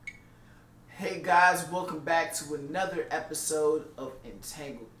Hey guys, welcome back to another episode of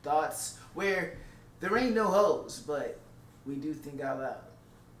Entangled Thots, where there ain't no hoes, but we do think out loud.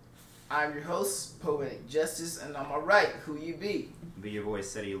 I'm your host, Poetic Justice, and on my right, who you be? Be your boy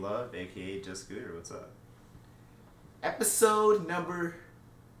City Love, aka Just Scooter. What's up? Episode number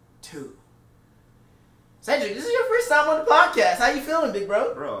 2. Cedric, this is your first time on the podcast. How you feeling, big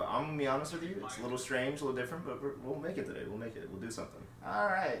bro? Bro, I'm gonna be honest with you. It's a little strange, a little different, but we'll make it today. We'll make it. We'll do something. All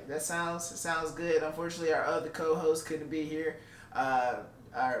right, that sounds good. Unfortunately, our other co-host couldn't be here.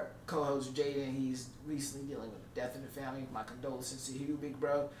 Our co-host Jaden, he's recently dealing with a death in the family. My condolences to you, big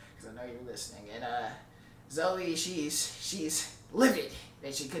bro, because I know you're listening. And Zoe, she's livid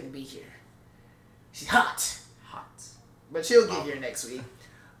that she couldn't be here. She's hot, but she'll get here next week.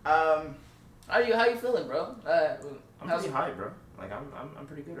 How you feeling, bro? I'm pretty hyped, bro. Like I'm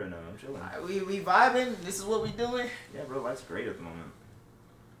pretty good right now. I'm chilling. We vibing. This is what we doing. Yeah, bro. Life's great at the moment.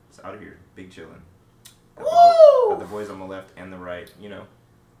 It's out of here, big chilling. Woo! Got the boys on the left and the right. You know,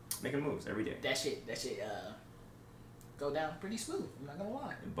 making moves every day. That shit. Go down pretty smooth. I'm not gonna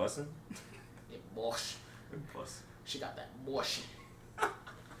lie. And bussing. Bosh. Bust. She got that bosh.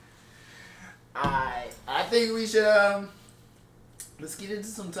 I think we should let's get into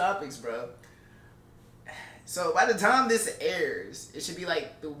some topics, bro. So by the time this airs, it should be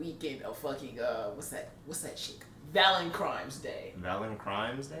like the weekend of fucking what's that shit? Valentine's Day.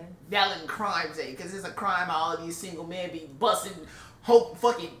 Valentine's Day? Valentine's Day, because it's a crime all these single men be busting whole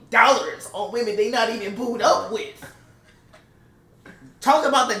fucking dollars on women they not even booed up with. Talk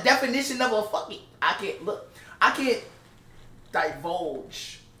about the definition of a fucking I can't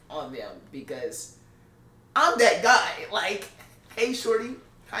divulge on them because I'm that guy. Like, hey shorty,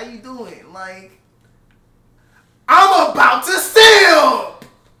 how you doing? Like, I'm about to steal!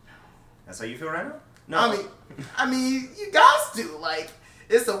 That's how you feel right now? No. I mean, you guys do. Like,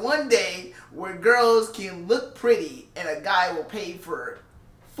 it's the one day where girls can look pretty and a guy will pay for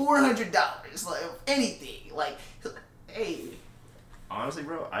 $400, like, anything. Like, hey. Honestly,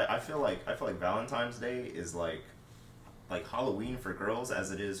 bro, I feel like Valentine's Day is like Halloween for girls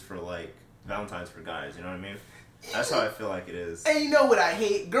as it is for like Valentine's for guys. You know what I mean? That's how I feel like it is. And you know what I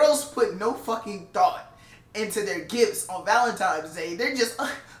hate? Girls put no fucking thought into their gifts on Valentine's Day. They're just,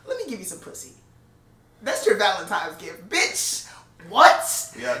 let me give you some pussy. That's your Valentine's gift, bitch.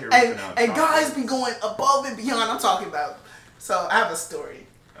 What? Yeah, here and guys be going above and beyond. I'm talking about. So I have a story.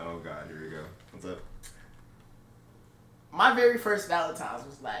 Oh God, here we go. What's up? My very first Valentine's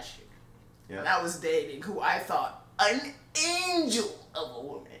was last year. Yeah. And I was dating who I thought an angel of a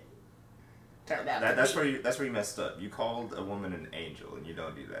woman. Turned out that's where you messed up. You called a woman an angel, and you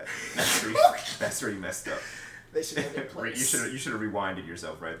don't do that. That's where you messed up. They should have been placed. You should have rewinded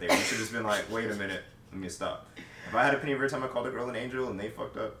yourself right there. You should have just been like, wait a minute, let me stop. If I had a penny every time I called a girl an angel and they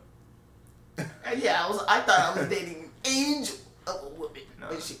fucked up. Yeah, I thought I was dating an angel of a woman,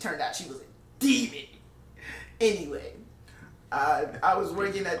 but she turned out she was a demon. Anyway, I was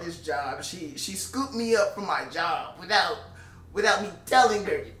working at this job. She scooped me up from my job without me telling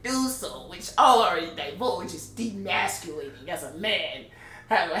her to do so, which I already divulged is demasculating as a man.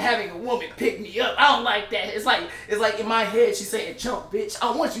 Having a woman pick me up, I don't like that. It's like in my head she's saying, "Jump, bitch,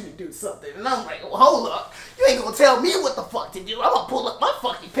 I want you to do something," and I'm like, well, hold up, you ain't gonna tell me what the fuck to do. I'm gonna pull up my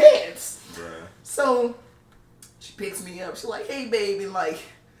fucking pants. Bruh. So she picks me up. She's like, "Hey, baby, like,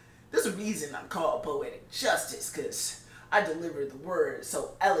 there's a reason I'm called Poetic Justice, cause I deliver the word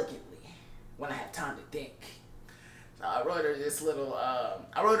so elegantly when I have time to think." So I wrote her this little,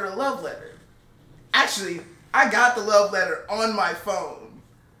 I wrote her a love letter. Actually, I got the love letter on my phone.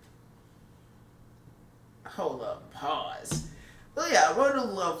 Hold up, pause. Well, yeah, I wrote a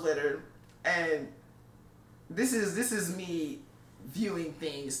love letter, and this is me viewing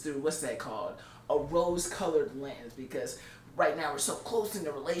things through, what's that called? A rose-colored lens, because right now we're so close in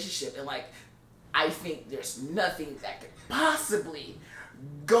the relationship, and like, I think there's nothing that could possibly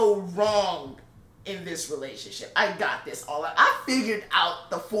go wrong in this relationship. I got this all out. I figured out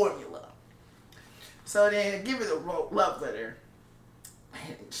the formula. So then, give her the love letter,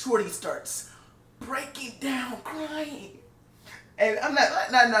 and Shorty starts breaking down, crying, and I'm not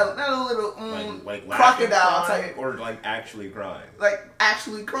a little like crocodile crying, type, or like actually crying, like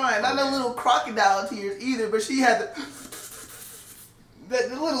actually crying, not a little crocodile tears either. But she had the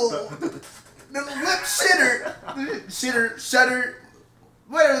little lip shutter,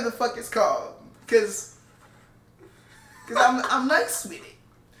 whatever the fuck it's called, cause I'm nice with it.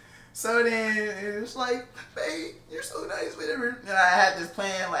 So then it's like, hey, you're so nice, whatever. And I had this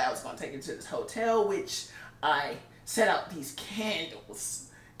plan, like I was gonna take her to this hotel, which I set out these candles.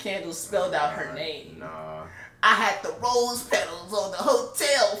 Candles spelled out her name. Nah. I had the rose petals on the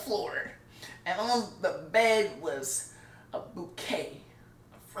hotel floor. and on the bed was a bouquet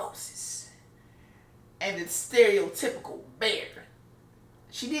of roses. And it's stereotypical bear.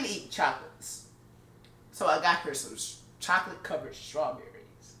 She didn't eat chocolates. So I got her some chocolate covered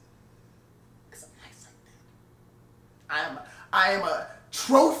strawberries. Cause I'm nice like that. I am a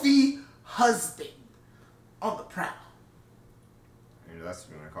trophy husband on the prowl. I mean, that's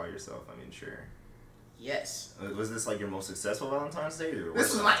what you want to call yourself. I mean, sure. Yes. Was this like your most successful Valentine's Day? Or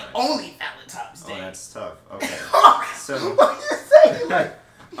This was my only Valentine's Day. Oh, that's tough. Okay. So what are you saying? Like,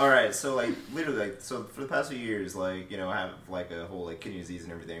 all right, so like literally, like so for the past few years, like I have like a whole like kidney disease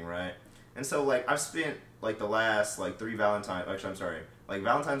and everything, right? And so like I've spent like the last like 3 Valentine's. Actually, I'm sorry, like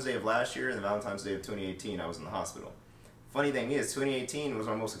Valentine's Day of last year and the Valentine's Day of 2018, I was in the hospital. Funny thing is, 2018 was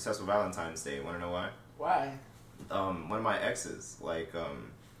my most successful Valentine's Day. Want to know why? Why? One of my exes, like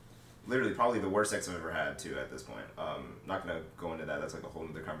literally probably the worst ex I've ever had too at this point. Not gonna go into that. That's like a whole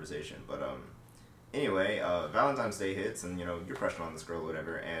other conversation, but Anyway, Valentine's Day hits, and you're crushing on this girl or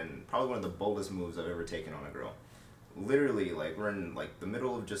whatever, and probably one of the boldest moves I've ever taken on a girl. Literally, like, we're in, like, the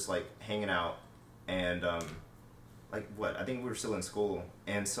middle of just, like, hanging out, and, like, what? I think we were still in school,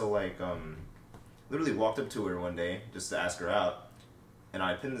 and so, like, literally walked up to her one day just to ask her out, and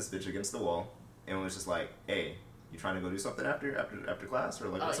I pinned this bitch against the wall, and was just like, hey, you trying to go do something after class, or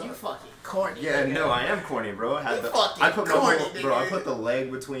like what's you up? fucking corny. Yeah, nigga. no, I am corny, bro. I put corny, I put the leg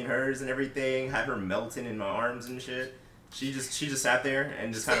between hers and everything. Had her melting in my arms and shit. She just sat there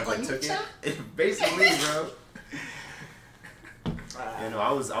and just kind of like took it. Basically, bro.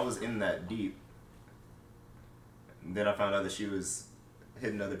 I was in that deep. And then I found out that she was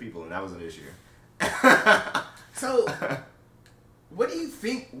hitting other people, and that was an issue. So. What do you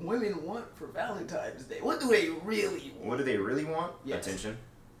think women want for Valentine's Day? What do they really want? What do they really want? Yes. Attention.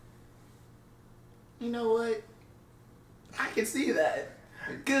 You know what? I can see that.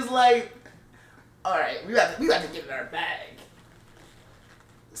 Cause like, all right, we got to get in our bag.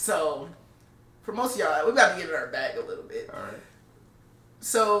 So, for most of y'all, we got to get in our bag a little bit. All right.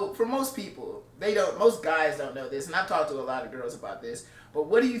 So, for most people, most guys don't know this, and I've talked to a lot of girls about this. But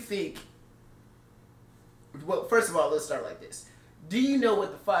what do you think? Well, first of all, let's start like this. Do you know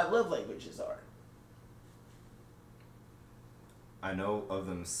what the 5 love languages are? I know of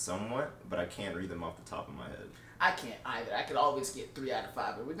them somewhat, but I can't read them off the top of my head. I can't either. I could always get 3 out of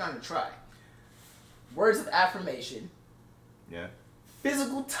 5, but we're going to try. Words of affirmation. Yeah.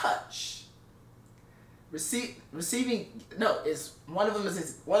 Physical touch. Receiving. No, one of them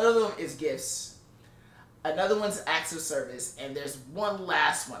is gifts. Another one's acts of service, and there's one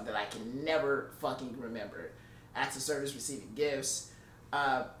last one that I can never fucking remember. Acts of service, receiving gifts,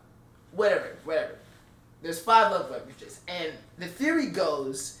 whatever. There's 5 love languages. And the theory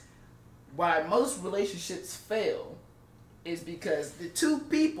goes, why most relationships fail is because the 2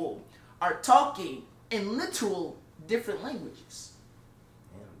 people are talking in literal different languages.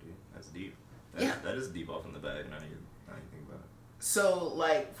 Damn, dude. That's deep. Yeah. That is deep off in the bag, and I didn't think about it. So,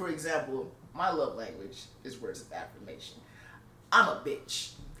 like, for example, my love language is words of affirmation. I'm a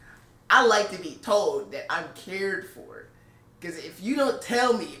bitch. I like to be told that I'm cared for. Because if you don't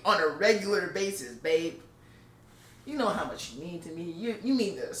tell me on a regular basis, babe, you know how much you mean to me. You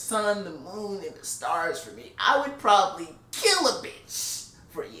mean the sun, the moon, and the stars for me. I would probably kill a bitch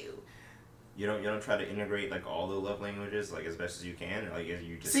for you. You don't try to integrate like all the love languages like as best as you can, or like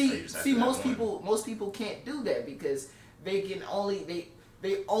you just see most people can't do that because they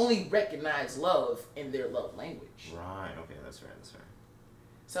only recognize love in their love language. Right. Okay. That's right.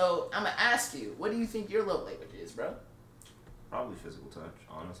 So, I'm going to ask you, what do you think your love language is, bro? Probably physical touch,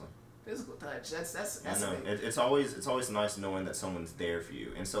 honestly. Physical touch. That's I know. It's always nice knowing that someone's there for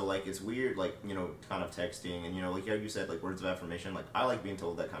you. And so, like, it's weird, like, kind of texting and, like, how you said, like, words of affirmation. Like, I like being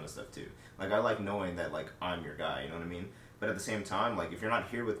told that kind of stuff, too. Like, I like knowing that, like, I'm your guy, you know what I mean? But at the same time, like, if you're not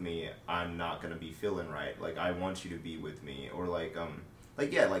here with me, I'm not going to be feeling right. Like, I want you to be with me. Or, like,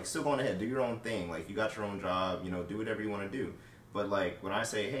 still going ahead. Do your own thing. Like, you got your own job, do whatever you want to do. But, like, when I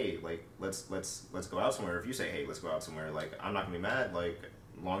say, hey, like, let's go out somewhere, if you say, hey, let's go out somewhere, like, I'm not going to be mad. Like,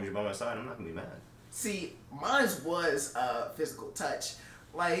 as long as you're by my side, I'm not going to be mad. See, mine was physical touch.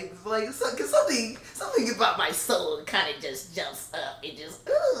 Like, cause something about my soul kind of just jumps up. It just,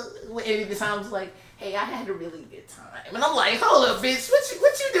 every time I was like, hey, I had a really good time. And I'm like, hold up, bitch,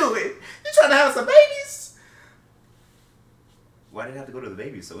 what you doing? You trying to have some babies? Why did it have to go to the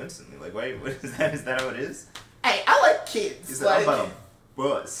baby so instantly? Like, wait, what is that? Is that how it is? Hey, I like kids. He said, I'm about to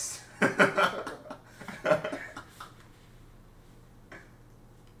bust.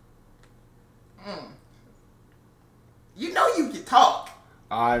 You know you can talk.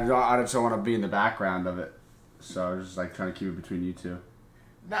 I just don't want to be in the background of it. So I was just like trying to keep it between you two.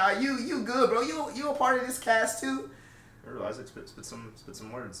 Nah, you good, bro. You a part of this cast too. Isaac, spit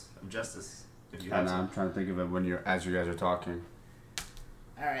some words of justice. If you I have know, some. I'm trying to think of it as you guys are talking.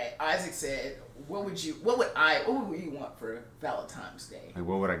 All right, Isaac said, what would you want for Valentine's Day? Like,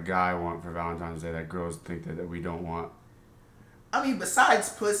 what would a guy want for Valentine's Day that girls think that we don't want? I mean, besides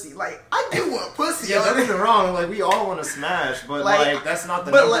pussy, like, I do want pussy. Yeah, don't get me wrong. Like, we all want to smash, but like that's not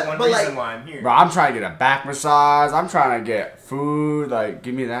the number one reason why I'm here. Bro, I'm trying to get a back massage. I'm trying to get food. Like,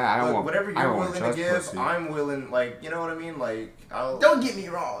 give me that. I don't want whatever you're willing to give. Pussy. I'm willing. Like, you know what I mean? Like, don't get me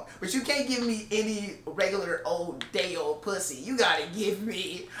wrong, but you can't give me any regular old day old pussy. You gotta give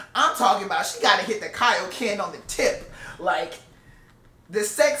me. I'm talking about. She gotta hit the Kaioken on the tip, like. The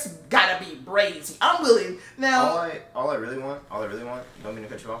sex gotta be brazy. I'm willing now. All I really want, you don't mean to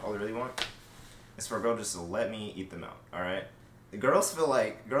cut you off, all I really want is for a girl just to let me eat them out, alright? The girls feel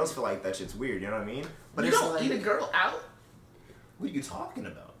like that shit's weird, you know what I mean? But you don't eat a girl out? What are you talking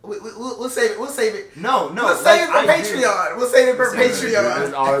about? We'll save it. No. We'll save it for Patreon. We'll save it for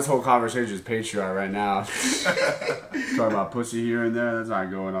Patreon. All this whole conversation is Patreon right now. Talking about pussy here and there. That's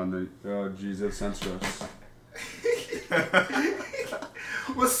not going on the... Oh, Jesus, censor us.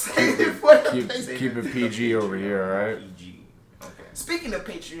 We'll save it for the Keep it PG over here, alright? PG. Okay. Speaking of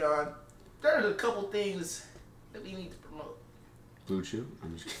Patreon, there are a couple things that we need to promote. Blue Chew?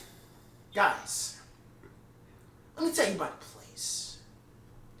 I'm just kidding. Guys, let me tell you about a place.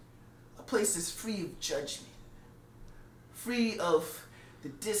 A place that's free of judgment. Free of the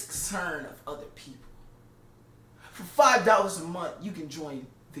discern of other people. For $5 a month, you can join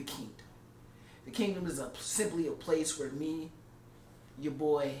the Kingdom. The Kingdom is simply a place where me, your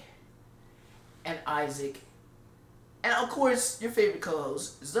boy, and Isaac, and of course your favorite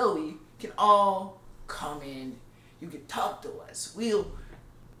co-host Zoe can all come in. You can talk to us. We'll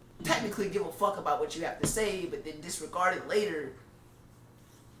technically give a fuck about what you have to say, but then disregard it later.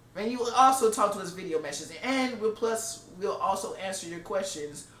 And you will also talk to us video messages, and we'll also answer your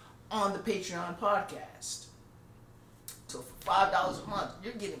questions on the Patreon podcast. So for $5 a month,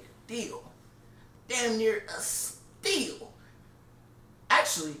 you're getting a deal. Damn near a steal.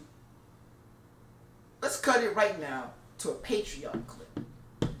 Actually, let's cut it right now to a Patreon clip.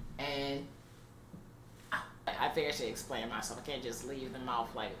 And I think I should explain myself. I can't just leave them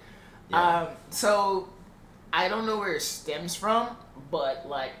off like... Yeah. So, I don't know where it stems from, but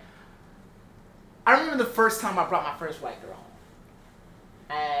like... I remember the first time I brought my first white girl home.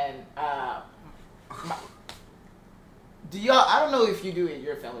 And, I don't know if you do it in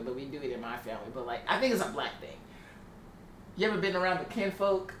your family, but we do it in my family. But like, I think it's a black thing. You ever been around the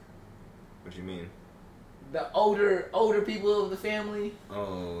kinfolk? What you mean? The older people of the family?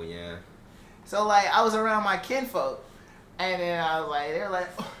 Oh, yeah. So, like, I was around my kinfolk, and then I was like, they were like,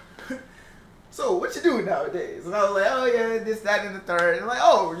 oh, so what you doing nowadays? And I was like, oh, yeah, this, that, and the third. And like,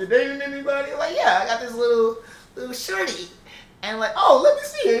 oh, you dating anybody? Like, yeah, I got this little shorty. And like, oh, let me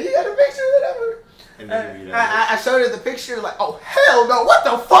see it. You got a picture or whatever? And I showed her the picture, like, oh, hell no, what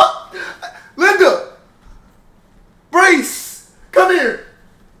the fuck? Linda! Brace! Come here!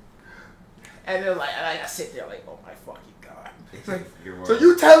 And they're like, and I sit there like, oh my fucking God. Like, so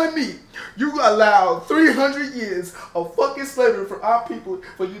you telling me you allowed 300 years of fucking slavery for our people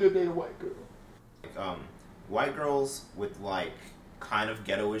for you to date a white girl? White girls with like kind of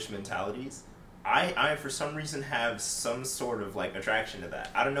ghetto-ish mentalities, I for some reason have some sort of like attraction to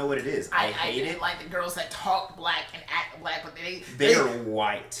that. I don't know what it is. I hate it. Like the girls that talk black and act black, but they are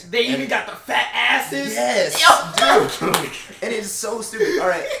white. They even got the fat asses. Yes, dude. And it's so stupid. All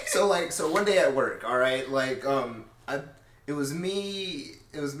right, so one day at work, all right, like it was me,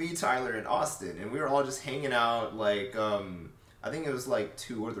 Tyler, and Austin, and we were all just hanging out. Like I think it was like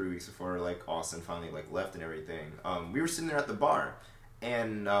 2 or 3 weeks before like Austin finally like left and everything. We were sitting there at the bar,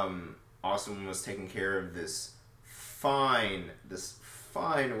 and Austin was taking care of this fine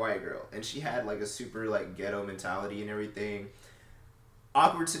white girl, and she had like a super like ghetto mentality and everything.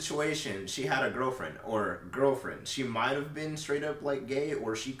 Awkward situation. She had a girlfriend. She might have been straight up like gay,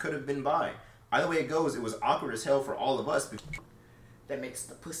 or she could have been bi. Either way it goes, it was awkward as hell for all of us. That makes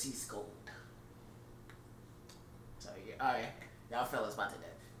the pussies gold. So yeah, all right, y'all fellas about to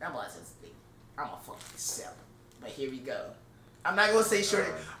that. That boy says I'm a fucking sell. But here we go. I'm not gonna say Shorty.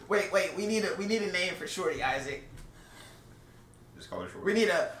 Wait. We need a name for Shorty, Isaac. Just call her Shorty.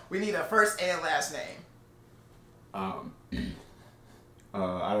 We need a first and last name. I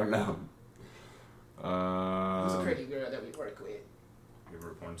don't know. Who's a pretty girl that we work with? Give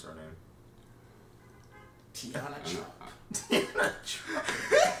her a porn star name. Tiana Trump. Tiana Trump.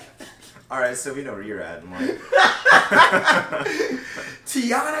 All right, so we know where you're at, Mike.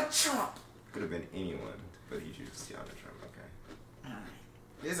 Tiana Trump. Could have been anyone, but you choose Tiana Trump. Okay. All right.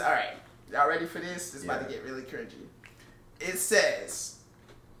 This alright. Y'all ready for this? This is about to get really cringy. It says,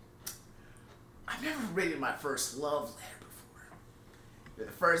 I've never written my first love letter before. You're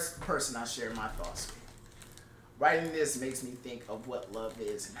the first person I share my thoughts with. Writing this makes me think of what love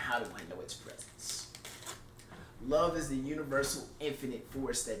is and how do I know its presence. Love is the universal infinite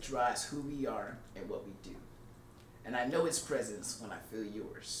force that drives who we are and what we do. And I know its presence when I feel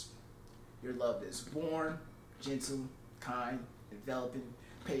yours. Your love is warm, gentle, kind, enveloping,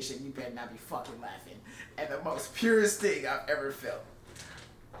 patient, you better not be fucking laughing, and the most purest thing I've ever felt.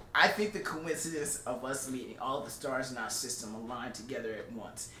 I think the coincidence of us meeting, all the stars in our system aligned together at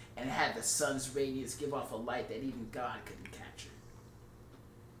once, and had the sun's radiance give off a light that even God couldn't capture.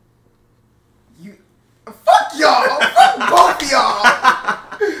 You... Fuck y'all! Fuck both of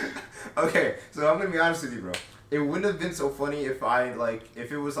y'all! Okay, so I'm gonna be honest with you, bro. It wouldn't have been so funny if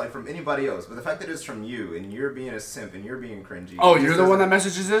it was like from anybody else, but the fact that it's from you and you're being a simp and you're being cringy. Oh, you're the one that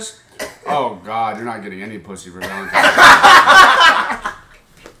messages this? Oh God, you're not getting any pussy for Valentine's.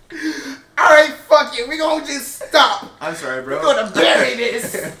 Alright, fuck it. We're gonna just stop. I'm sorry, bro. We're gonna bury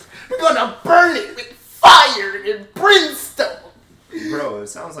this. We're gonna burn it with fire and brimstone. Bro, it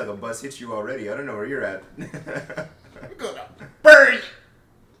sounds like a bus hit you already. I don't know where you're at. We're gonna burn it.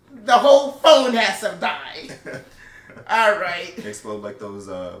 The whole phone has to die. Alright. Explode like those,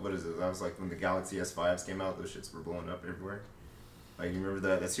 what is it? That was like when the Galaxy S5s came out, those shits were blowing up everywhere. Like, you remember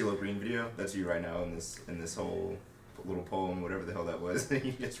that CeeLo Green video? That's you right now in this whole little poem, whatever the hell that was that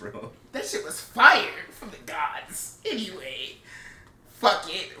you just wrote. That shit was fired from the gods. Anyway, fuck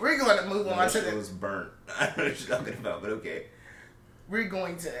it. We're going to move on to the... It was burnt. I don't know what you're talking about, but okay. We're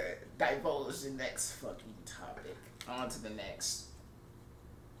going to divulge the next fucking topic. On to the next.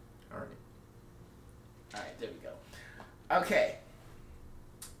 Alright, there we go. Okay.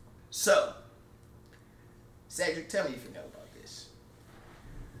 So, Cedric, tell me if you know about this.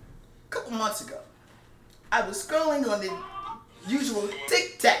 A couple months ago, I was scrolling on the usual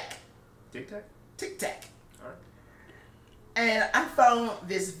TikTok. TikTok? TikTok. Alright. And I found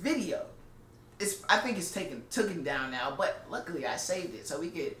this video. I think it's taken down now, but luckily I saved it so we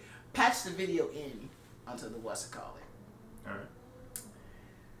could patch the video in onto the what's it called. Alright.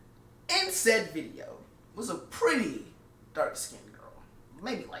 In said video was a pretty dark-skinned girl.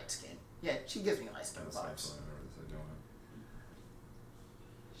 Maybe light-skinned. Yeah, she gives me light-skinned vibes.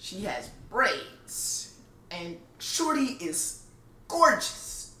 She has braids. And shorty is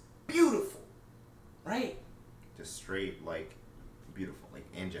gorgeous. Beautiful. Right? Just straight, like, beautiful. Like,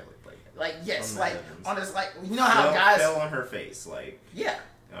 angelic. Like, yes. Like, heavens. on this, like, you know how guys... fell on her face. Like... Yeah.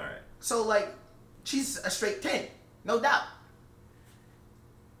 Alright. So, like, she's a straight 10. No doubt.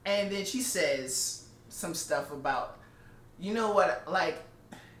 And then she says some stuff about, you know what I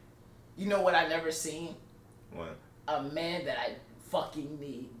never seen? What? A man that I fucking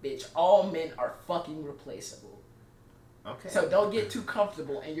need, bitch. All men are fucking replaceable. Okay. So don't get too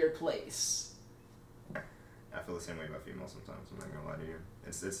comfortable in your place. I feel the same way about females sometimes. I'm not gonna lie to you.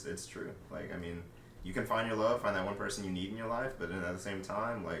 It's true. Like, I mean, you can find your love, find that one person you need in your life, but then at the same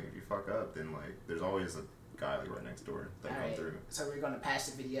time, like, if you fuck up, then, like, there's always a guy like right next door that come through. So we're gonna patch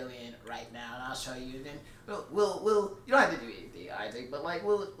the video in right now, and I'll show you. And then we'll you don't have to do anything, Isaac, but like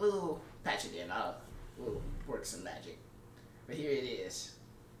we'll patch it in. We'll work some magic. But here it is.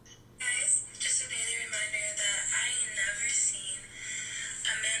 Guys, just a daily reminder that I ain't never seen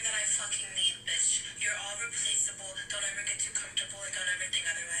a man that I fucking need, bitch. You're all replaceable. Don't ever get too comfortable and don't ever think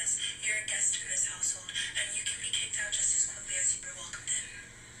otherwise. You're a guest in this household, and you can be kicked out just as quickly as you were welcomed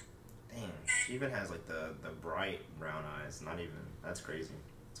in. Damn, she even has like the bright brown eyes. Not even, that's crazy.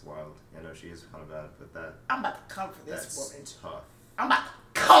 It's wild. I know she is kind of bad, but I'm about to come for this that's woman. tough. I'm about to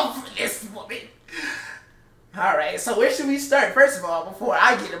come for this woman. Alright, so where should we start? First of all, before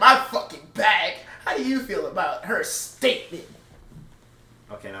I get in my fucking bag, how do you feel about her statement?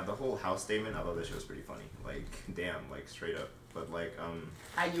 Okay, now the whole house statement, I thought this shit was pretty funny. Like, damn, like straight up. But like,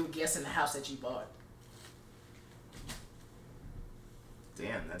 How you guessing the house that you bought?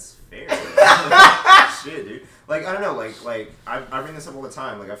 Damn, that's fair. Shit, dude. Like, I don't know, like I bring this up all the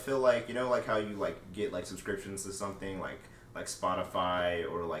time. Like, I feel like, you know, like how you like get like subscriptions to something like Spotify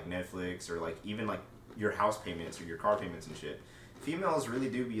or like Netflix or like even like your house payments or your car payments and shit. Females really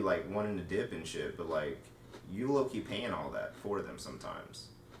do be like wanting to dip and shit, but like you low-key paying all that for them sometimes.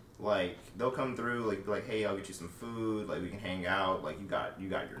 Like, they'll come through, like, be like, hey, I'll get you some food, like, we can hang out, like, you got your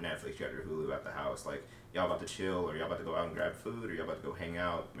Netflix, you got your Hulu at the house, like, y'all about to chill, or y'all about to go out and grab food, or y'all about to go hang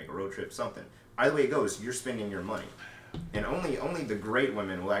out, make a road trip, something. Either way it goes, you're spending your money. And only the great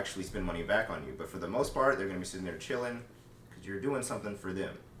women will actually spend money back on you, but for the most part, they're going to be sitting there chilling, because you're doing something for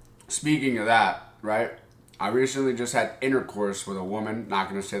them. Speaking of that, right, I recently just had intercourse with a woman. Not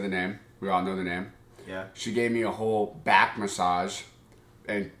gonna say the name. We all know the name. Yeah. She gave me a whole back massage,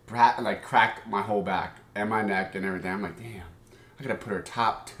 and like cracked my whole back and my neck and everything. I'm like, damn, I gotta put her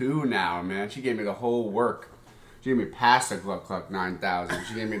top 2 now, man. She gave me the whole work. She gave me past the Gluck Cluck 9,000.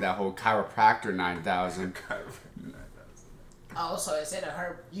 She gave me that whole chiropractor 9,000. Oh, so instead of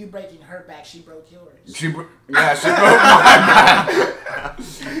you breaking her back, she broke yours. She broke my back.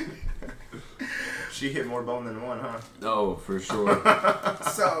 She hit more bone than one, huh? Oh, for sure.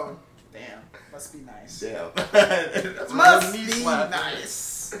 So, damn, must be nice. Damn. Must be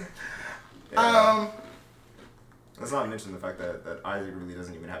nice. Yeah. Let's not mention the fact that Isaac really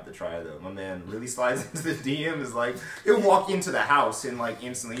doesn't even have to try, though. My man really slides into the DM, is like, he'll walk into the house and, like,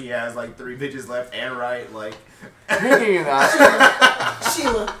 instantly he has, like, 3 bitches left and right, like. Speaking of that.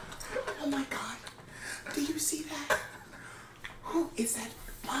 Sheila, oh my God, do you see that? Who is that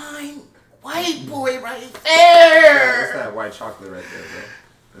fine white boy right there? That's that white chocolate right there,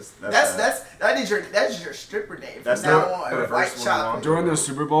 bro. That's your stripper name. That's from now the on. first White one chocolate. During the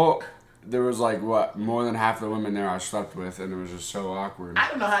Super Bowl, there was like, more than half the women there I slept with, and it was just so awkward. I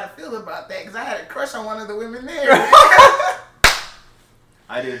don't know how to feel about that because I had a crush on one of the women there.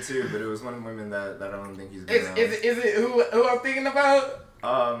 I did too, but it was one of the women that I don't think he's been around. Is it who I'm thinking about?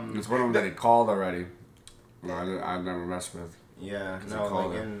 It's one of them that he called already. Well, I've never messed with. Yeah, It's no, a caller.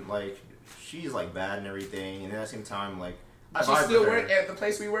 like, and, like, she's, like, bad and everything, and at the same time, like, I She vibe still with her. work at the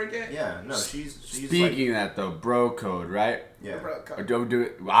place we work at? Yeah, no, she's Speaking of that, though, bro code, right? yeah. I don't do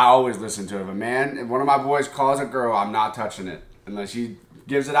it. I always listen to it. If a man, if one of my boys calls a girl, I'm not touching it unless he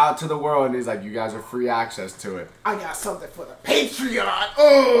gives it out to the world and he's like, "You guys are free access to it." I got something for the Patreon.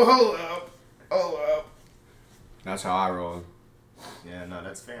 Oh, hold up. That's how I roll. Yeah, no,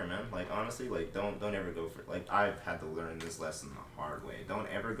 that's fair, man. Like, honestly, like, don't ever go for, like, I've had to learn this lesson the hard way. Don't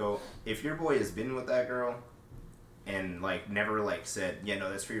ever go, if your boy has been with that girl and, like, never, like, said, yeah,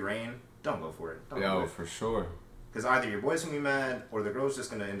 no, that's free reign, don't go for it. Don't do Yo, it. for sure. Because either your boy's gonna be mad or the girl's just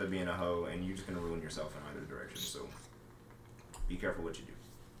gonna end up being a hoe and you're just gonna ruin yourself in either direction. So, be careful what you do.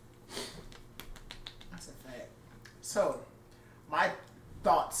 That's a fact. So, my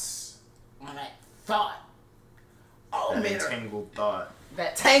thoughts on that thought. Oh, That man. entangled thought.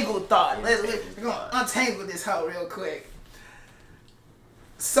 That tangled thought. We're Entangled going to thought. untangle this hoe real quick.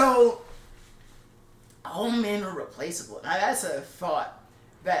 So, all men are replaceable. Now, that's a thought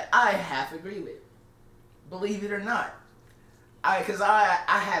that I half agree with. Believe it or not. Because I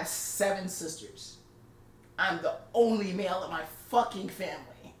have 7 sisters. I'm the only male in my fucking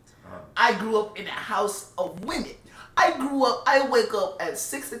family. I grew up in a house of women. I wake up at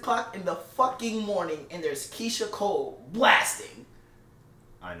 6 o'clock in the fucking morning and there's Keisha Cole blasting.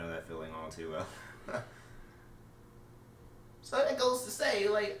 I know that feeling all too well. So that goes to say,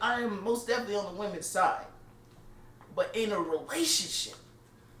 like, I am most definitely on the women's side. But in a relationship,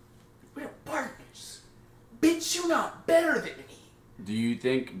 we're partners. Bitch, you not better than me. Do you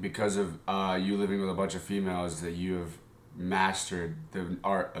think because of you living with a bunch of females that you have mastered the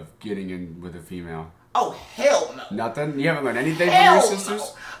art of getting in with a female? Oh, hell no. Nothing? You haven't learned anything Hell from your sisters?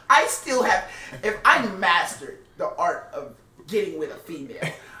 no. I still have, if I mastered the art of getting with a female,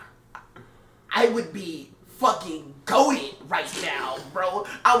 I would be fucking goated right now, bro.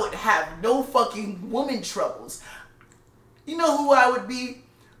 I would have no fucking woman troubles. You know who I would be?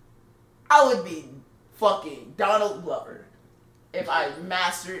 I would be fucking Donald Glover if I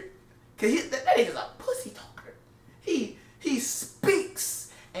mastered, cause that nigga's a pussy talker. He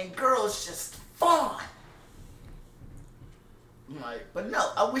speaks and girls just fawn. I'm like, but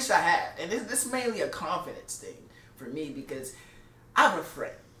no, I wish I had. And this is mainly a confidence thing for me because I have a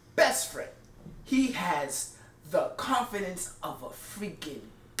friend, best friend. He has the confidence of a freaking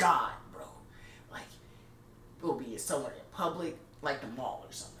god, bro. Like, we'll be somewhere in public, like the mall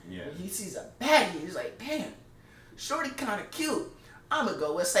or something. Yeah. When he sees a baddie, he's like, damn, shorty kind of cute. I'm gonna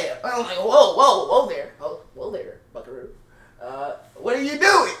go and say it. I'm like, whoa there, buckaroo. What are you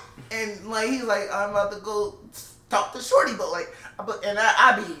doing? And like, he's like, I'm about to go talk to shorty, but like,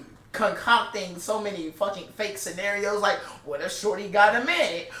 I be concocting so many fucking fake scenarios. Like, what if shorty got a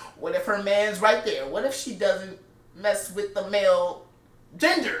man? What if her man's right there? What if she doesn't mess with the male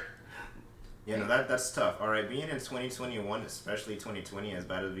gender? Yeah, no, that's tough. All right, being in 2021, especially 2020, as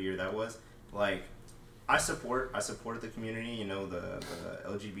bad of a year that was, like, I support the community, you know, the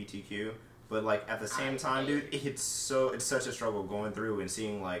LGBTQ, but like at the same time, dude, it's such a struggle going through and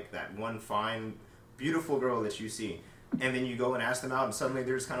seeing like that one fine, beautiful girl that you see, and then you go and ask them out, and suddenly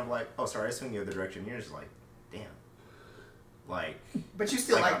they're just kind of like, oh, sorry, I swing the other direction. You're just like, damn, like. But you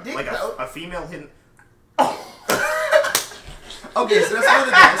still like dick, like though. a female hitting. Okay, so that's another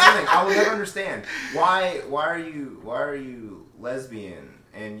thing. That's another thing. I will never understand why are you lesbian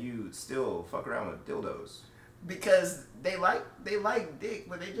and you still fuck around with dildos? Because they like dick,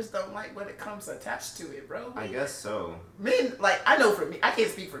 but they just don't like when it comes attached to it, bro. I guess so. Men, like, I know for me, I can't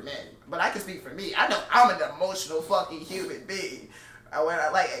speak for men, but I can speak for me. I know I'm an emotional fucking human being. When I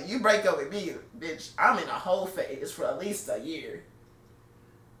like you break up with me, bitch, I'm in a whole phase for at least a year.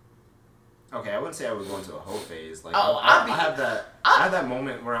 Okay, I wouldn't say I would go into a whole phase. Like, I have that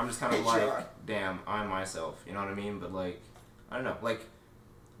moment where I'm just kind of Bitch, like, you are. damn, I'm myself. You know what I mean? But like, I don't know, like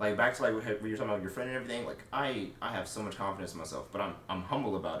back to like what you're talking about your friend and everything. Like, I have so much confidence in myself, but I'm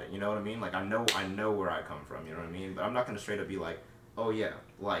humble about it. You know what I mean? Like, I know where I come from. You know what I mean? But I'm not gonna straight up be like, oh yeah,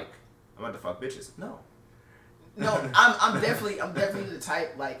 like I'm about to fuck bitches. No. No, I'm definitely the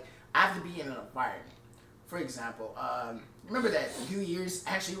type, like, I have to be in an environment. For example, remember that New Year's,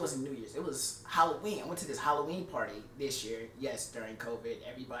 actually it wasn't New Year's, it was Halloween. I went to this Halloween party this year. Yes, during COVID,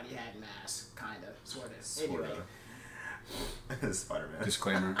 everybody had masks, kind of, sort of. Anyway. Spider-Man.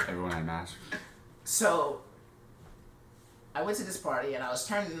 Disclaimer: everyone had masks. So, I went to this party and I was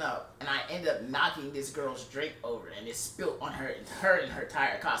turning up and I ended up knocking this girl's drink over and it spilled on her and her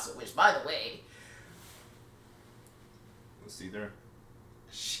entire costume, which, by the way, See there.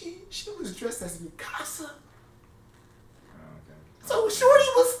 she was dressed as Mikasa. Oh, okay. So Shorty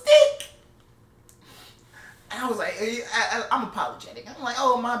was thick. And I was like, I'm apologetic. I'm like,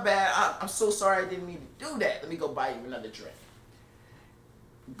 oh, my bad. I'm so sorry I didn't mean to do that. Let me go buy you another drink.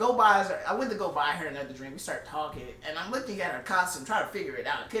 I went to go buy her another drink. We start talking. And I'm looking at her costume, trying to figure it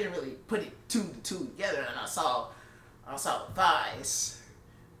out. I couldn't really put it two together. And I saw the thighs.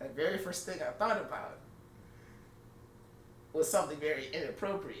 The very first thing I thought about was something very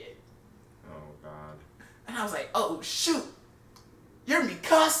inappropriate. Oh God. And I was like, oh shoot, you're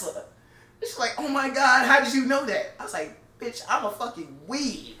Mikasa. She's like, oh my God, how did you know that? I was like, bitch, I'm a fucking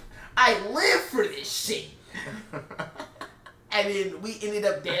weeb. I live for this shit. And then we ended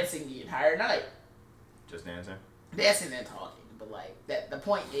up dancing the entire night. Just dancing? Dancing and talking. But like, the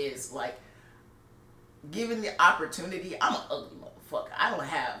point is, like, given the opportunity, I'm an ugly motherfucker. I don't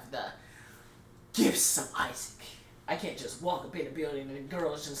have the gifts of Isaac. I can't just walk up in the building and the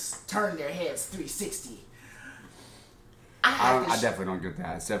girls just turn their heads 360. I definitely don't get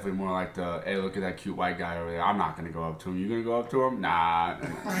that. It's definitely more like the, hey, look at that cute white guy over there. I'm not going to go up to him. You going to go up to him? Nah.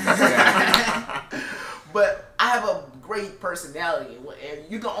 But I have a great personality, and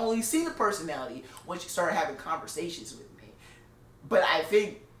you can only see the personality once you start having conversations with me. But I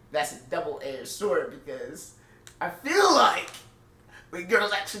think that's a double-edged sword, because I feel like when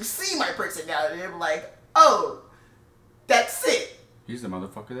girls actually see my personality, they're like, oh, that's it. He's the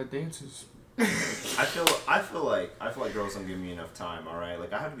motherfucker that dances. I feel like girls don't give me enough time. All right,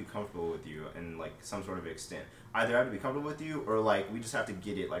 like I have to be comfortable with you in like some sort of extent. Either I have to be comfortable with you, or like we just have to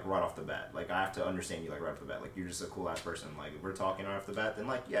get it like right off the bat. Like I have to understand you like right off the bat. Like you're just a cool ass person. Like if we're talking right off the bat, then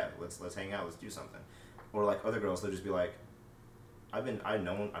like yeah, let's hang out, let's do something. Or like other girls, they'll just be like, I've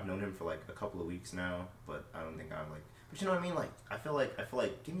known him for like a couple of weeks now, but I don't think I'm like. But you know what I mean? Like I feel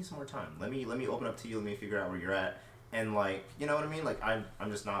like give me some more time. Let me open up to you. Let me figure out where you're at. And like, you know what I mean? Like I'm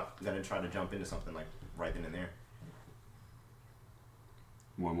just not gonna try to jump into something like right then and there.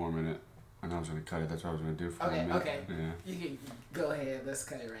 One more minute. I know I was gonna cut it. That's what I was gonna do for a minute. Okay. Yeah. You can go ahead. Let's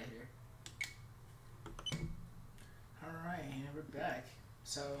cut it right here. All right, and we're back.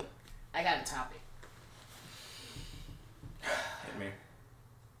 So, I got a topic. Hit me.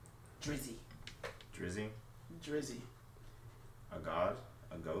 Drizzy. Drizzy. A god?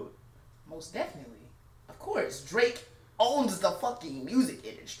 A goat? Most definitely. Of course, Drake owns the fucking music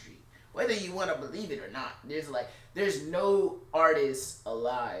industry. Whether you want to believe it or not. There's no artist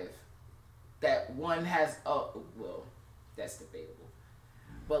alive that one has, well, that's debatable.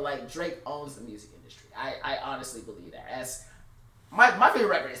 But like, Drake owns the music industry. I honestly believe that. As my favorite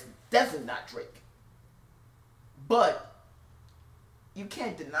rapper is definitely not Drake. But you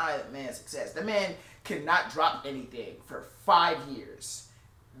can't deny the man's success. The man cannot drop anything for 5 years,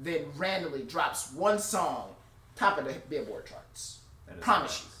 then randomly drops one song, top of the Billboard charts.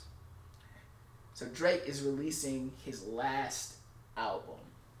 Promise you. So Drake is releasing his last album.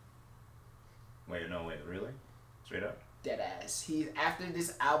 Wait, really? Straight up? Deadass. After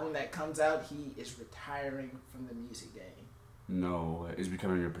this album that comes out, he is retiring from the music game. No, is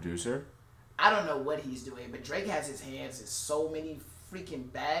becoming a producer? I don't know what he's doing, but Drake has his hands in so many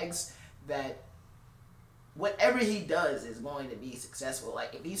freaking bags that whatever he does is going to be successful.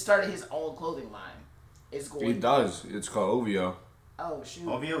 Like, if he started his own clothing line, it's going He does. It's called OVO. Oh, shoot.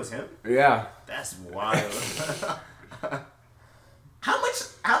 OVO is him? Yeah. That's wild. How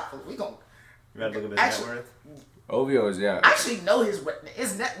we gonna... You gotta look up his net worth? OVO is, yeah. I actually know his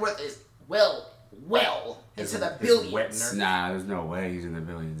net worth is well into the billions. Nah, there's no way he's in the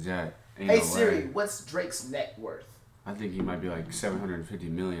billions yet. Ain't Hey no Siri, way. what's Drake's net worth? I think he might be like 750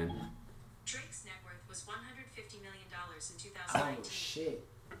 million. Drake's net worth was $150 million in 2019. Oh shit.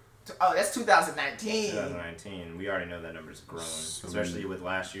 Oh, that's 2019. 2019. We already know that number's grown, especially with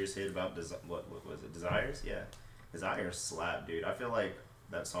last year's hit about what was it? Desires? Yeah, Desires slap, dude. I feel like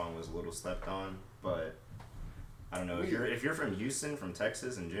that song was a little slept on, but I don't know if you're from Houston, from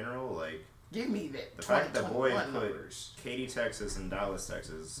Texas in general, like. Give me that. The fact that boy put numbers. Katy, Texas, and Dallas,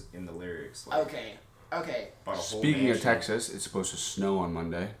 Texas in the lyrics. Like, Okay. Speaking of Texas, it's supposed to snow on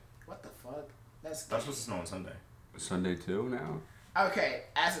Monday. What the fuck? That's supposed to snow on Sunday. Sunday too now? Okay,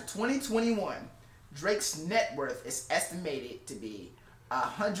 as of 2021, Drake's net worth is estimated to be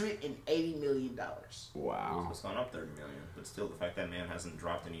 $180 million. Wow. So it's gone up 30 million, but still, the fact that man hasn't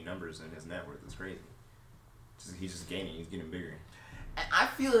dropped any numbers in his net worth is crazy. He's just gaining. He's getting bigger. And I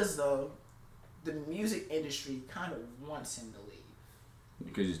feel as though the music industry kind of wants him to leave.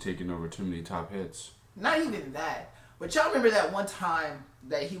 Because he's taking over too many top hits. Not even that. But y'all remember that one time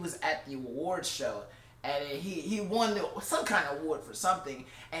that he was at the awards show and he won some kind of award for something,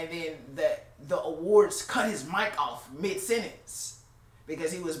 and then the awards cut his mic off mid-sentence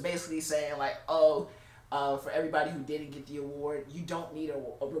because he was basically saying like, for everybody who didn't get the award, you don't need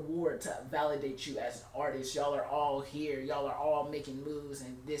a reward to validate you as an artist. Y'all are all here. Y'all are all making moves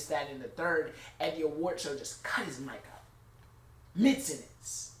and this, that, and the third. And the award show just cut his mic out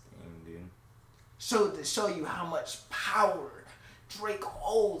mid-sentence. Damn, dude. To show you how much power Drake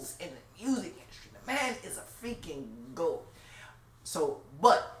holds in the music industry. The man is a freaking GOAT. So,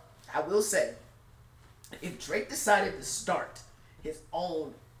 but I will say, if Drake decided to start his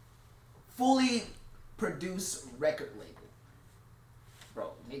own fully produce record label,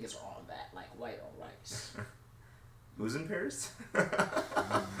 bro, niggas are on that like white on rice. Who's in Paris?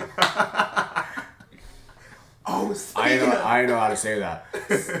 I know how to say that.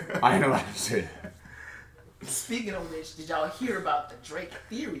 I know how to say that. Speaking of which, did y'all hear about the Drake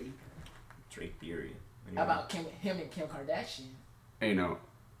theory? Drake theory. About him and Kim Kardashian. Hey, no.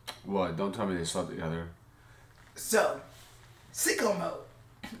 What? Don't tell me they slept together. So, Sicko Mode,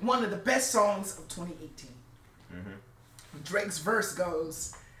 one of the best songs of 2018. Mm-hmm. Drake's verse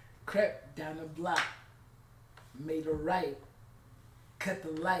goes, crept down the block, made a right, cut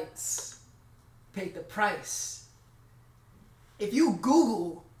the lights, paid the price. If you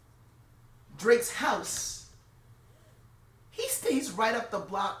Google Drake's house, he stays right up the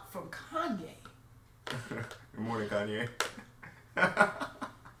block from Kanye. Good morning, Kanye.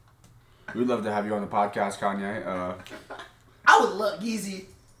 We'd love to have you on the podcast, Kanye. I would love Yeezy.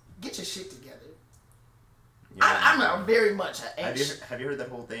 Get your shit together. Yeah. I'm very much an Have you heard that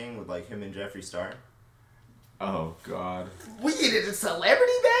whole thing with like him and Jeffree Star? Oh God. We get into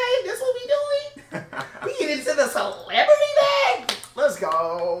celebrity bag. That's what we doing. We get into the celebrity bag. Let's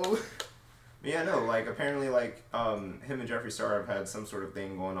go. Yeah, no, like apparently like him and Jeffree Star have had some sort of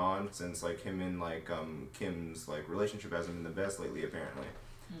thing going on since like him and like Kim's like relationship hasn't been the best lately apparently.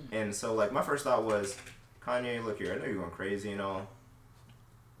 And so like my first thought was, Kanye, look here, I know you're going crazy and all,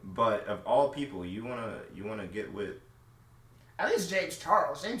 but of all people you wanna get with at least James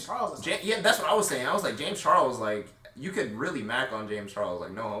Charles. James Charles is yeah, that's what I was saying. I was like, James Charles, like you could really mac on James Charles,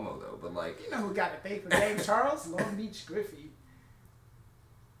 like no homo though, but like you know who got to pay for James Charles? Long Beach Griffey.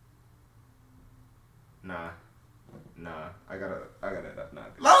 Nah, I gotta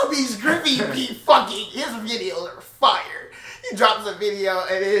not. Long Beach Griffey be fucking, his videos are fire. He drops a video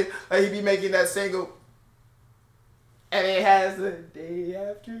and then he be making that single, and it has the day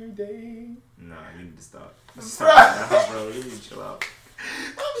after day. Nah, you need to stop. Stop now, bro. You need to chill out.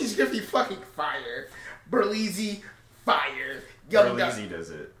 Long Beach Griffey fucking fire. Burleezy fire. Burleezy does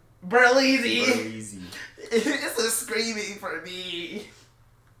it. Burleezy. It's a screaming for me.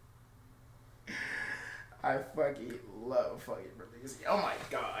 I fucking love fucking Burleezy. Oh my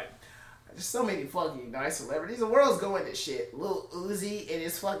god. There's so many fucking nice celebrities. The world's going to shit. Lil Uzi and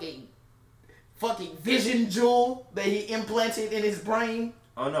his fucking vision jewel that he implanted in his brain.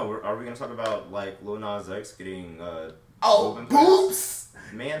 Oh no, are we gonna talk about like Lil Nas X getting boobs?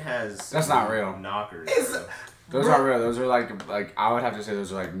 Man has that's not real. Knockers. Those aren't real. Those are like I would have to say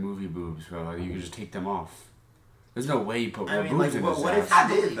those are like movie boobs, bro. Like, you can just take them off. There's no way you put real boobs in this. What if I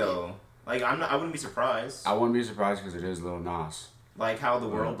did though? Like I wouldn't be surprised. I wouldn't be surprised because it is Lil Nas. Like how the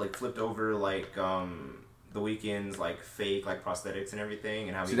world like flipped over like the Weeknd's like fake like prosthetics and everything,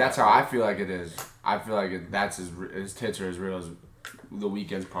 and how that's how I feel like it is. I feel like that's his tits are as real as the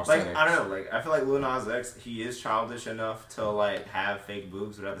Weeknd's prosthetics. Like I don't know. Like I feel like Lil Nas X, he is childish enough to like have fake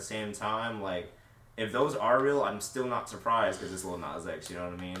boobs, but at the same time, like if those are real, I'm still not surprised because it's Lil Nas X. You know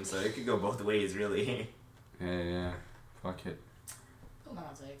what I mean? So it could go both ways, really. Yeah. Fuck it. Lil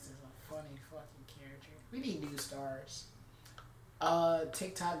Nas X is a funny fucking character. We need new stars.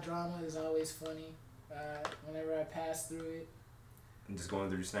 TikTok drama is always funny. Whenever I pass through it. And just going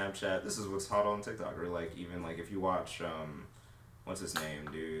through Snapchat, this is what's hot on TikTok. Or like even like if you watch what's his name,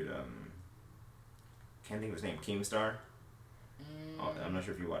 dude? Can't think of his name. Keemstar. I'm not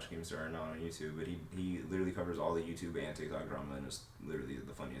sure if you watch Keemstar or not on YouTube, but he literally covers all the YouTube and TikTok drama, and it's literally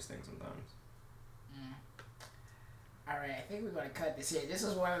the funniest thing sometimes. Alright, I think we're gonna cut this here. This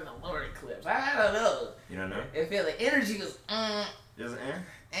is one of the lower clips. I don't know. You don't know? I feel the energy was Just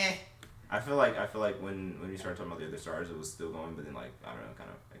eh. I feel like when we started talking about the other stars, it was still going, but then like I don't know,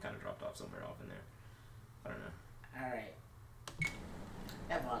 it kind of dropped off somewhere off in there. I don't know. Alright.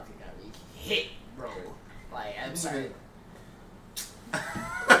 That vodka got me hit, bro. Like, I'm sorry.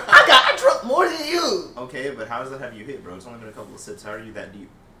 I drunk more than you. Okay, but how does that have you hit, bro? It's only been a couple of sips. How are you that deep?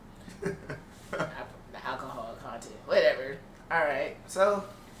 The alcohol content, whatever. Alright, so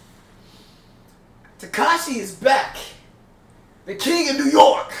Tekashi is back. The king of New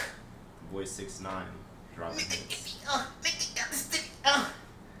York. Boy 6ix9ine dropping hits. I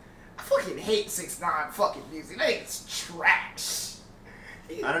fucking hate 6ix9ine fucking music. That nigga's trash.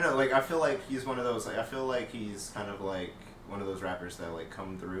 I don't know, like, I feel like he's one of those, like, I feel like he's kind of like one of those rappers that, like,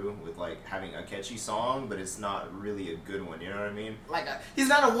 come through with, like, having a catchy song, but it's not really a good one, you know what I mean? Like, he's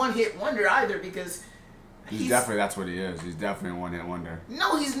not a one-hit wonder either, because He's definitely, that's what he is. He's definitely a one-hit wonder.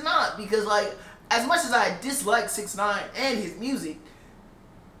 No, he's not, because, like, as much as I dislike 6ix9ine and his music,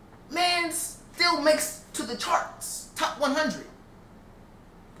 man still makes to the charts, top 100.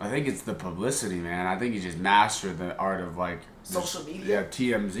 I think it's the publicity, man. I think he just mastered the art of, like, Social media? Yeah,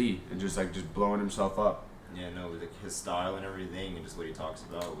 TMZ, and just blowing himself up. Yeah, no, like, his style and everything, and just what he talks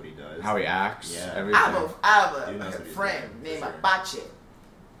about, what he does. How he acts, Yeah. everything. I have Dude knows a what he's friend doing, named for sure. Apache.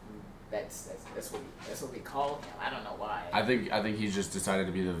 That's what we call him. I don't know why. I think he's just decided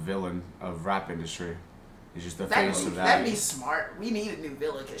to be the villain of rap industry. He's just the That'd face be, of that. that'd be smart. We need a new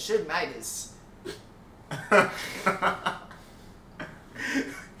villain because Suge Knight is.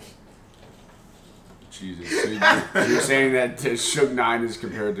 Jesus. So you're saying that Suge Knight is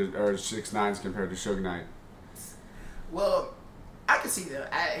compared to, or 6ix9ine is compared to Suge Knight? Well, I can see him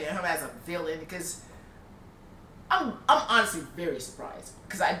as a villain because I'm honestly very surprised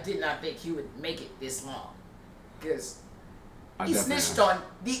because I did not think he would make it this long because he snitched on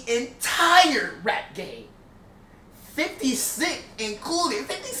the entire rap game. 50 Cent included.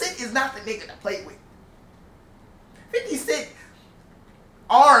 50 Cent is not the nigga to play with. 50 Cent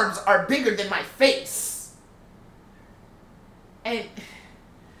arms are bigger than my face. And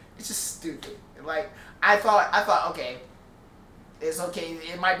it's just stupid. Like, I thought, okay, it's okay.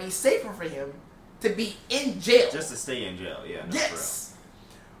 It might be safer for him to be in jail. Just to stay in jail, yeah. No, Yes.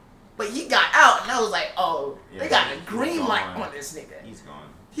 But he got out, and I was like, oh, Yeah, they got a he's green gone. light on this nigga. He's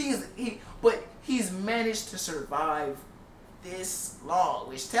gone. But he's managed to survive this long,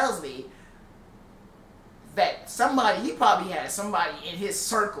 which tells me that he probably has somebody in his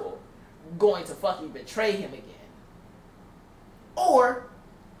circle going to fucking betray him again. Or,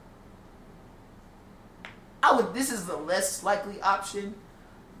 this is the less likely option,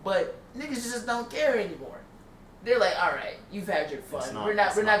 but niggas just don't care anymore. They're like, all right, you've had your fun. We're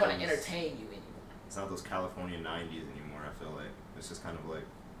not going to entertain you anymore. It's not those California 90s anymore, I feel like. It's just kind of like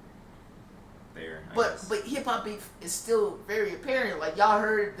there, I But guess. hip hop beef is still very apparent. Like, y'all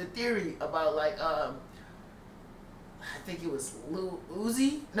heard the theory about, like, I think it was Lil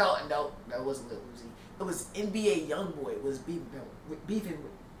Uzi. No, that wasn't Lil Uzi. It was NBA YoungBoy was beefing with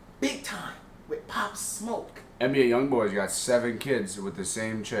big time with Pop Smoke. NBA YoungBoy's got 7 kids with the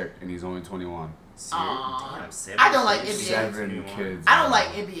same chick, and he's only 21. Damn, 7 I don't like kids? NBA. 7 kids. I don't like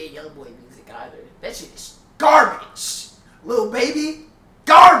NBA YoungBoy music either. That shit is garbage. Lil Baby,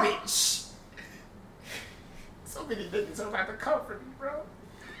 garbage. So many niggas are about to come for me, bro.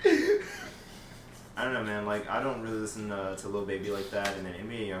 I don't know, man. Like, I don't really listen to Lil Baby like that. And then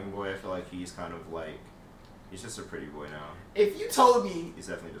NBA YoungBoy, I feel like he's kind of like, he's just a pretty boy now. If you told me, He's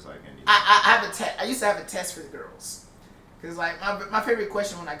definitely just like Andy. I used to have a test for the girls. Because, like, my favorite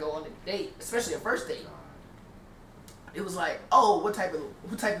question when I go on a date, especially a first date, it was like, oh, what type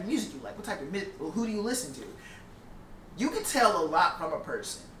of music you like? Who do you listen to? You can tell a lot from a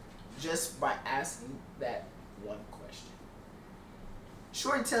person just by asking that one question.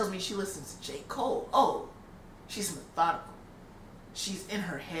 Shorty tells me she listens to J. Cole. Oh, she's methodical. She's in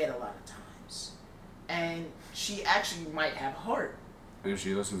her head a lot of times. And she actually might have heart. And if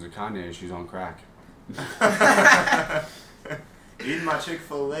she listens to Kanye, she's on crack. Eating my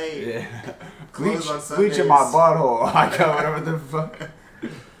Chick-fil-A. Yeah. Clothes on Bleach in my Sundays. butthole. I got whatever the fuck.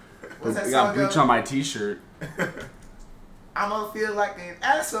 What's that I song got bleach go? on my t-shirt. I'm gonna feel like an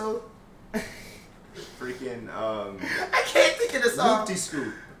asshole. Freaking I can't think of the song. Loopty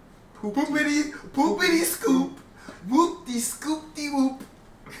Scoop. Poopity scoop. Whoop-de scoop-de whoop.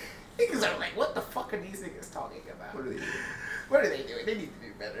 Niggas are like, what the fuck are these niggas talking about? What are they doing? What are they doing? They need to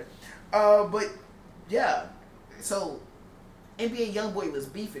do better. But yeah, so NBA YoungBoy was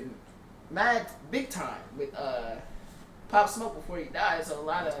beefing mad big time with Pop Smoke before he died. So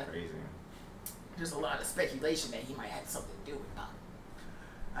Crazy. there's a lot of speculation that he might have something to do with Pop.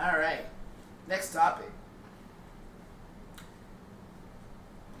 All right, next topic.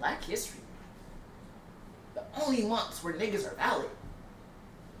 Black History. The only months where niggas are valid.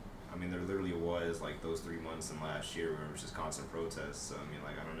 I mean, there literally was like those 3 months in last year where it was just constant protests. So I mean,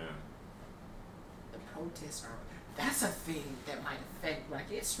 like, I don't know. The protests are. That's a thing that might affect Black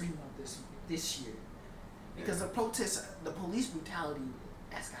History Month this year, because the protests, the police brutality,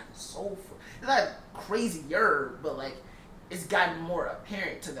 has gotten so. It's not crazier, but like it's gotten more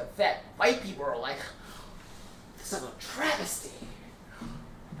apparent to the fact white people are like, this is a travesty.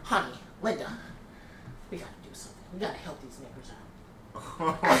 Honey, Linda, we gotta do something. We gotta help these niggas out.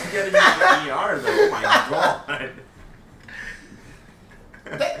 You gotta use the ER though. Oh my god.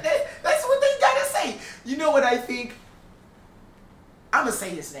 That's what they gotta say. You know what I think? I'm gonna say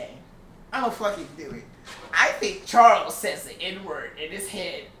his name. I'm gonna fucking do it. I think Charles says the N-word in his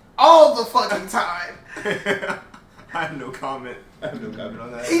head all the fucking time. I have no comment. I have no comment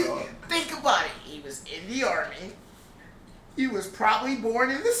on that He, at all. think about it. He was in the army. He was probably born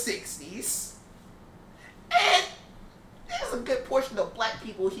in the 60s. And there's a good portion of black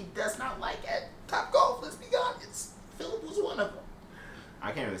people he does not like at Top Golf. Let's be honest. Philip was one of them.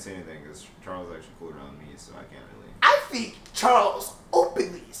 I can't really say anything because Charles is actually cooler around me, so I can't really. I think Charles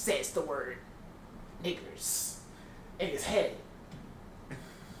openly says the word niggers in his head.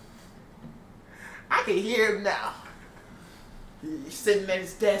 I can hear him now. He's sitting at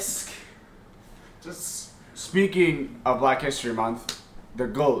his desk. Just. Speaking of Black History Month, the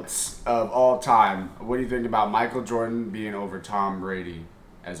GOATs of all time. What do you think about Michael Jordan being over Tom Brady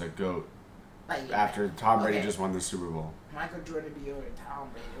as a GOAT Like, after Tom Brady okay. just won the Super Bowl? Michael Jordan be over Tom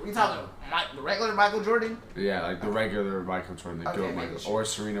Brady. What are you talking about? The regular Michael Jordan? Yeah, like the regular Michael Jordan, the Okay, GOAT maybe Michael. sure. Or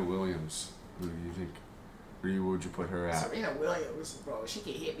Serena Williams. Who do you think? Where would you put her at? Serena Williams, bro. She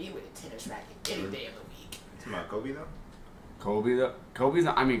can hit me with a tennis racket any day of the week. It's about Kobe though. Kobe, though? Kobe's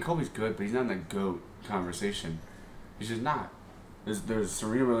not, I mean, Kobe's good, but he's not in the GOAT conversation. He's just not. There's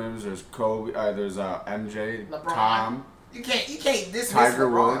Serena Williams, there's Kobe, there's MJ, LeBron. Tom, You can't dismiss Tiger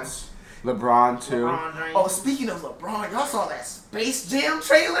LeBron. Woods, LeBron too. LeBron James. Oh, speaking of LeBron, y'all saw that Space Jam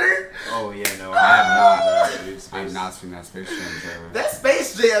trailer? Oh yeah, no. I have not. That, dude. I have not seen that Space Jam trailer. That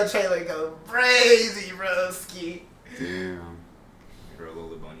Space Jam trailer go crazy, broski. Damn. Girl,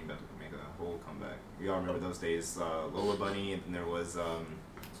 Lola Bunny about to make a whole comeback. We all remember those days. Lola Bunny, and then there was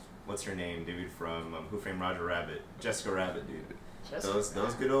what's her name, dude, from Who Framed Roger Rabbit, Jessica Rabbit, dude. Those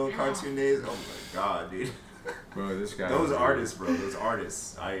good old cartoon days. Oh my god, dude. Bro, this guy. Those artists, bro. Those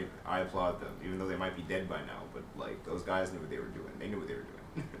artists. I applaud them, even though they might be dead by now. But like, those guys knew what they were doing. They knew what they were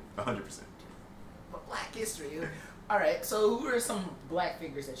doing. 100%. But Black history. All right, so who are some black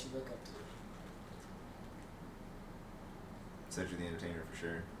figures that you look up to? Cedric the Entertainer for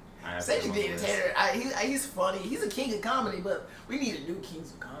sure. I have to Cedric put the him on list. Entertainer, he's funny. He's a king of comedy, but we need a new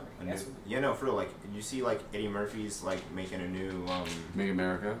Kings of Comedy. That's what, Yeah, no, for real. Like, you see, like Eddie Murphy's like making a new Make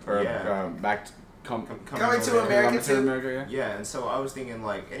America? Or Yeah. Back to... Coming to over. America. Coming to America, yeah? Yeah, and so I was thinking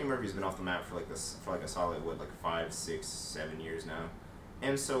like Eddie Murphy's been off the map for like this for like a solid 5, 6, 7 years now,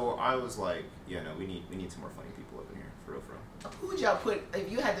 and so I was like, yeah, no, we need some more funny people up in here for real. who would y'all put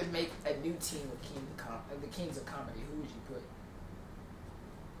if you had to make a new team of the Kings of Comedy? Who would you put?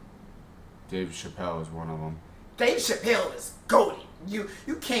 Dave Chappelle is one of them. Dave Chappelle is goated. You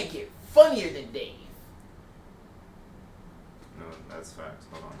can't get funnier than Dave. No, that's facts.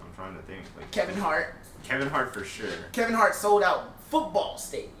 Hold on, I'm trying to think. Like Kevin Hart. Kevin Hart for sure. Kevin Hart sold out football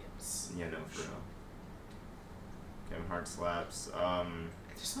stadiums. Yeah, no, for real. Kevin Hart slaps.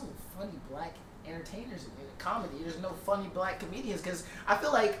 There's no funny black entertainers in comedy. There's no funny black comedians because I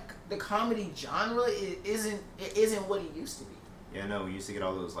feel like the comedy genre isn't what it used to be. Yeah, no, we used to get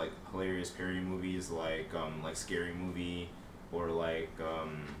all those like hilarious parody movies like Scary Movie or like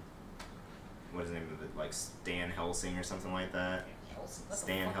what is the name of it? Like Stan Helsing or something like that.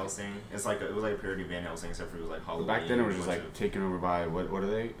 Stan Helsing. It was like a parody of Van Helsing, except for it was like Halloween. Back then it was just like taken over by, what are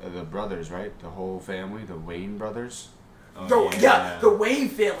they? The brothers, right? The whole family, the Wayne brothers. The Wayne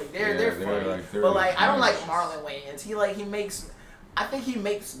family, they're Yeah, funny. they're But like I don't funny. like Marlon Wayans. He makes I think he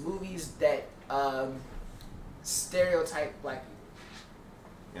makes movies that stereotype black people.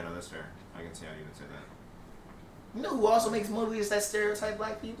 Yeah, no, that's fair. I can see how you would say that. You know who also makes movies that stereotype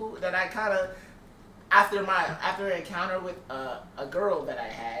black people? That I kind of, after an encounter with a girl that I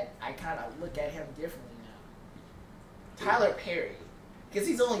had, I kind of look at him differently now. Tyler Perry, because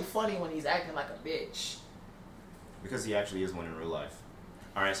he's only funny when he's acting like a bitch. Because he actually is one in real life.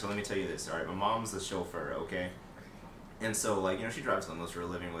 All right, so let me tell you this. All right, my mom's the chauffeur, okay? And so, like, you know, she drives limos for a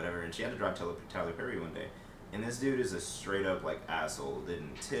living, whatever, and she had to drive Tyler Perry one day. And this dude is a straight up, like, asshole.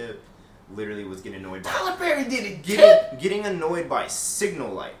 Didn't tip. Literally was getting annoyed by... Tyler Perry didn't tip? Getting annoyed by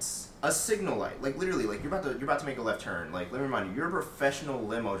signal lights. A signal light. Like, literally, like, you're about to make a left turn. Like, let me remind you, you're a professional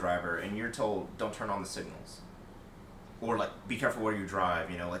limo driver, and you're told, don't turn on the signals. Or, like, be careful where you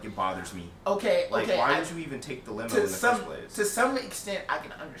drive, you know? Like, it bothers me. Okay, like, okay. why would you even take the limo in the first place? To some extent, I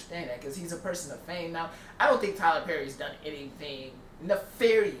can understand that, because he's a person of fame. Now, I don't think Tyler Perry's done anything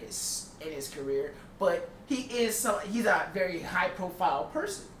nefarious in his career, but he's a very high-profile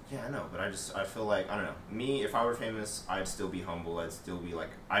person. Yeah, I know, but I feel like, I don't know. Me, if I were famous, I'd still be humble. I'd still be,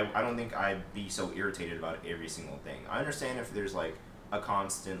 like, I don't think I'd be so irritated about every single thing. I understand if there's, like, a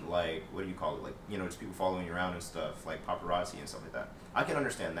constant, like, what do you call it? Like, you know, just people following you around and stuff, like paparazzi and stuff like that. I can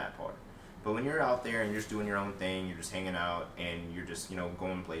understand that part. But when you're out there and you're just doing your own thing, you're just hanging out and you're just, you know,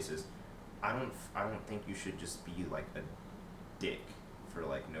 going places, I don't think you should just be, like, a dick for,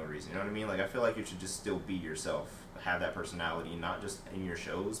 like, no reason. You know what I mean? Like, I feel like you should just still be yourself. Have that personality, not just in your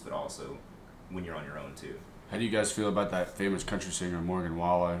shows, but also when you're on your own, too. How do you guys feel about that famous country singer, Morgan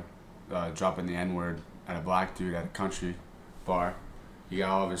Wallen, dropping the N-word at a black dude at a country bar? He got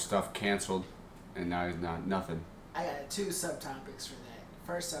all of his stuff canceled, and now he's not nothing. I got 2 subtopics for that.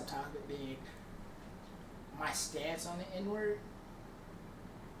 First subtopic being my stance on the N-word.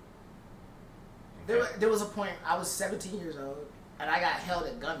 Okay. There was a point, I was 17 years old, and I got held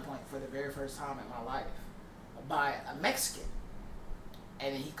at gunpoint for the very first time in my life by a Mexican.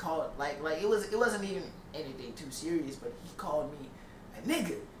 And he called, like it wasn't even anything too serious, but he called me a nigga.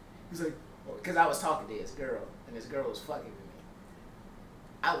 He was like, because I was talking to this girl, and this girl was fucking with me.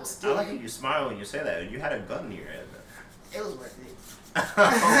 I was still. I like how you smile when you say that. You had a gun in your head. It was worth it. Oh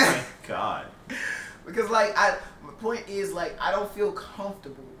my god. Because my point is, like, I don't feel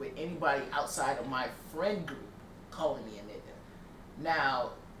comfortable with anybody outside of my friend group calling me a nigga. Now,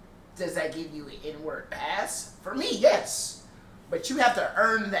 does that give you an N-word pass? For me, yes. But you have to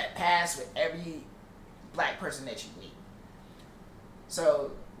earn that pass with every black person that you meet.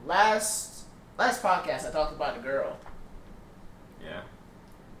 So, last podcast, I talked about the girl. Yeah.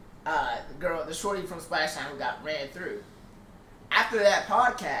 The shorty from Splash Town who got ran through. After that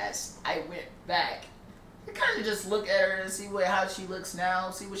podcast, I went back and kind of just look at her and see how she looks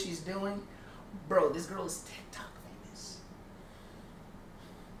now, see what she's doing. Bro, this girl is TikTok famous.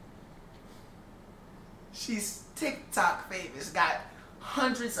 She's TikTok famous, got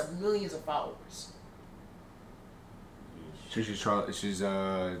hundreds of millions of followers. She's Charlie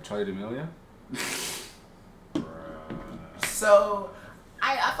D'Amelio? So,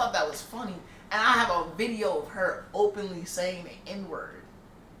 I thought that was funny. And I have a video of her openly saying the N-word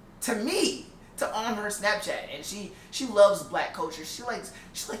to me, on her Snapchat. And she loves black culture. She's like,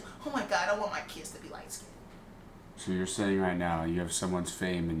 oh my God, I want my kids to be light skinned. So you're saying right now you have someone's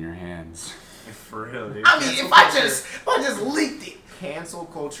fame in your hands. For real, dude. I mean, if I just leaked it. Cancel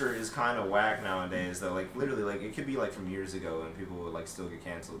culture is kind of whack nowadays, though. Like, literally, like, it could be, like, from years ago and people would, like, still get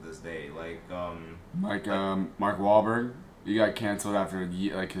canceled this day. Like, Mark Wahlberg, he got canceled after,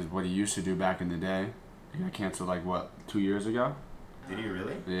 like, what he used to do back in the day. He got canceled, like, 2 years ago? Did he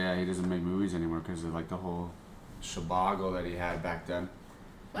really? Yeah, he doesn't make movies anymore because of, like, the whole shabago that he had back then.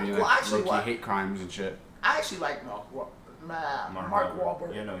 He hate crimes and shit. I actually like Mark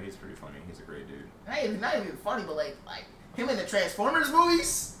Wahlberg. Yeah, no, he's pretty funny. He's a great dude. Not even funny, but like him in the Transformers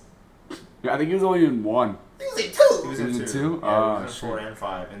movies. Yeah, I think he was only in 1. He was in 2. He was in 2? Yeah, he was in 4 and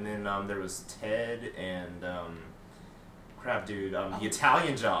 5. And then there was Ted and the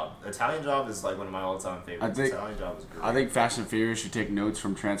Italian Job. Italian Job is like one of my all-time favorites. Italian Job is great. I think Fast and Furious should take notes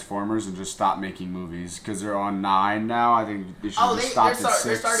from Transformers and just stop making movies because they're on 9 now. I think they should stop at 6.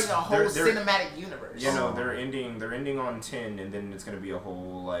 They're starting a whole cinematic universe. You know, they're ending on 10, and then it's gonna be a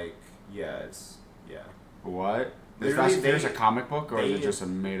whole What? There's a comic book, or is it just a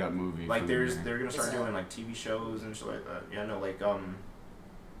made-up movie? Like they're gonna start doing like TV shows and shit like that. Yeah, no, like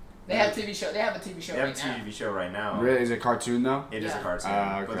They have a TV show. They have a TV show. They have a TV show right now. Really? Is it a cartoon though? It is a cartoon,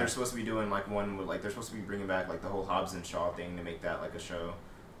 okay. but they're supposed to be doing like one with like they're supposed to be bringing back like the whole Hobbs and Shaw thing to make that like a show.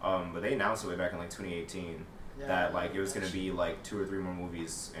 But they announced it way back in like 2018 that like it was gonna be like 2 or 3 more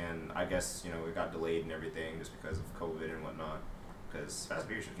movies, and I guess it got delayed and everything just because of COVID and whatnot. because Fast and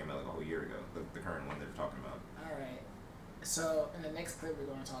Furious came out like a whole year ago. The current one they're talking about. All right. So in the next clip, we're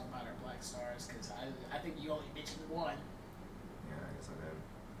going to talk about our black stars because I think you only mentioned one. Yeah, I guess I did.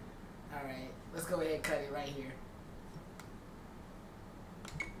 All right, let's go ahead and cut it right here.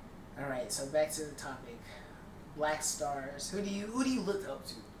 All right, so back to the topic, black stars. Who do you look up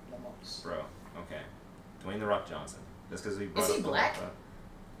to the most? Bro, okay, Dwayne the Rock Johnson. That's because we brought Is he up black?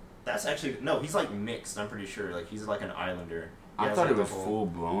 That's actually no. He's like mixed. I'm pretty sure. Like he's like an islander. He I has, thought like, it was the whole- full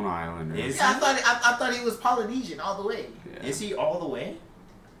blown Islander. Is Yeah, I thought he was Polynesian all the way. Yeah. Is he all the way?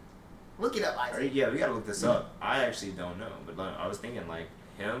 Look it up, Or, Isaac. yeah, we gotta look this up. I actually don't know, but like, I was thinking like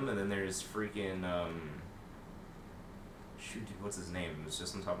him, and then there's freaking shoot, dude, what's his name? It's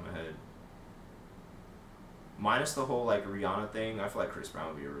just on top of my head. Minus the whole like Rihanna thing, I feel like Chris Brown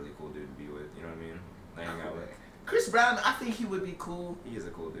would be a really cool dude to be with. You know what I mean? Like, hang out with. Chris Brown, I think he would be cool. He is a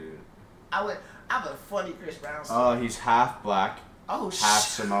cool dude. I have a funny Chris Brown story. He's half black, Oh half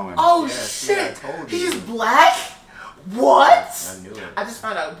shit! Samoan. Oh Yeah, see, I shit! told you. He's black. What? I knew it. I just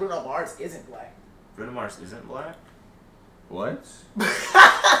found out Bruno Mars isn't black. Bruno Mars isn't black. What?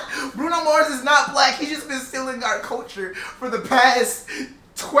 Bruno Mars is not black. He's just been stealing our culture for the past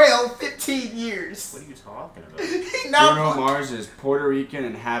 12, 15 years. What are you talking about? He not Bruno black. Mars is Puerto Rican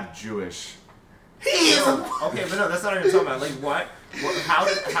and half Jewish. He is. No, okay, but no, that's not what I'm talking about. Like, what?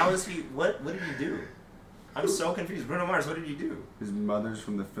 How is he? What did he do? I'm so confused. Bruno Mars, what did he do? His mother's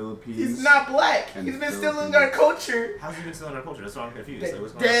from the Philippines. He's not black. And He's been Philippines. stealing our culture. How's he been stealing our culture? That's why I'm confused. The Like,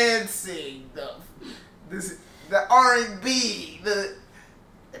 what's going on? dancing, the R&B, the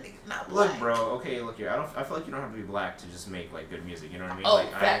not black. Look, bro. Okay, look here. I feel like you don't have to be black to just make like good music. You know what I mean? Oh,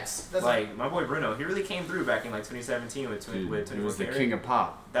 like, facts. That's like my boy Bruno, he really came through back in like 2017 with Dude, with he was the 24K. king of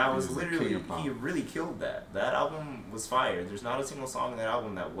pop. That He was the literally king of pop. he really killed that. That album was fire. There's not a single song in that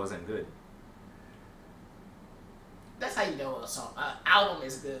album that wasn't good. That's how you know a song, album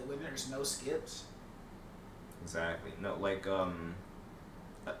is good when there's no skips. Exactly. No, like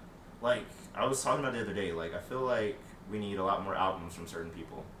I was talking about the other day. Like I feel like we need a lot more albums from certain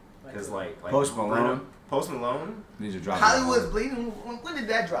people because like Post Malone. Bruno- Post Malone. These are dropping. Hollywood's Bleeding. When did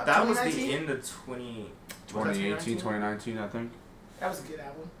that drop? That was the 2019? end of 2018, 2019, I think. That was a good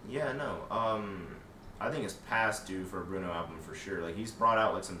album. Yeah, no. I think it's past due for a Bruno album for sure. Like he's brought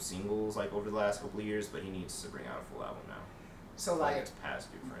out like some singles like over the last couple of years, but he needs to bring out a full album now. So Like like, it's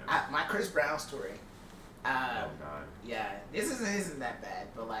past due for him. my Chris Brown story. Oh god. Yeah, this isn't that bad,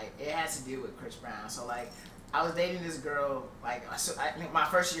 but like it has to do with Chris Brown. So like, I was dating this girl like my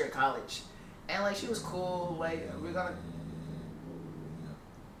first year of college, and like she was cool. Like we're gonna.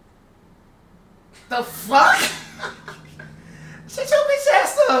 The fuck? Shut your bitch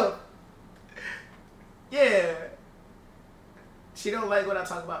ass up. Yeah. She don't like when I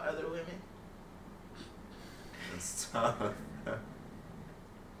talk about other women. It's tough.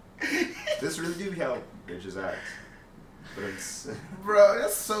 This really do be how bitches act. But it's Bro,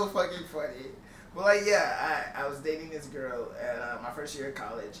 that's so fucking funny. But like, yeah, I was dating this girl at my first year of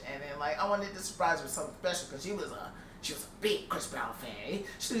college, and then like I wanted to surprise her with something special because she was a big Chris Brown fan.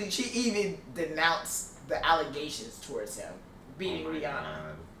 She even denounced the allegations towards him beating oh my Rihanna.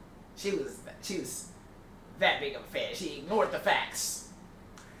 God. She was that big of a fan. She ignored the facts.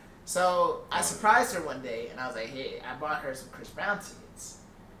 So I surprised her one day, and I was like, hey, I bought her some Chris Brown tickets.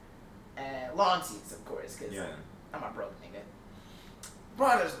 And lawn seats, of course, because Yeah. I'm a broke nigga.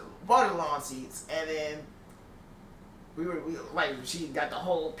 Bought her lawn seats, and then we like, she got the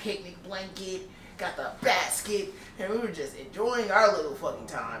whole picnic blanket, got the basket, and we were just enjoying our little fucking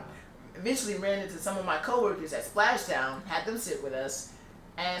time. Eventually ran into some of my coworkers at Splashdown, had them sit with us,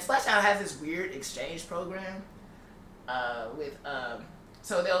 and Splashdown has this weird exchange program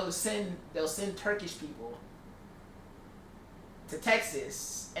so they'll send Turkish people to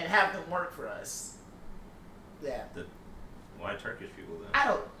Texas and have them work for us. Yeah. Why Turkish people then? I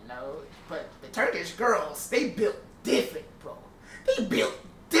don't know, but the Turkish girls, they built different, bro. They built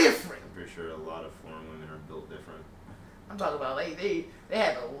different. I'm pretty sure a lot of foreign women are built different. I'm talking about like they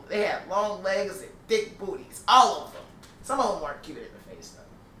had long legs and thick booties, all of them. Some of them weren't cute in the face though.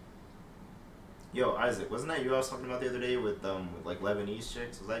 Yo, Isaac, wasn't that you I was talking about the other day with like Lebanese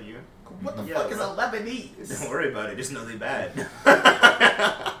chicks? Was that you? What the Yeah, fuck is a bro. Lebanese? Don't worry about it. Just know they bad.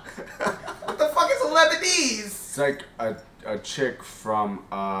 What the fuck is a Lebanese? It's like a chick from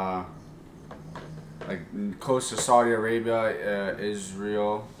like close to Saudi Arabia,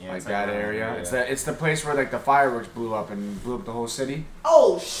 Israel, Yeah, like it's that like around area. there, It's the place where like the fireworks blew up the whole city.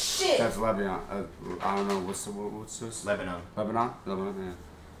 Oh shit! That's Lebanon. I don't know what's this? Lebanon. Lebanon,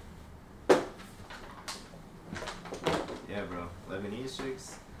 yeah. Yeah, bro. Lebanese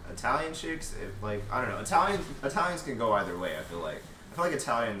chicks. Italian chicks, I don't know, Italians can go either way. I feel like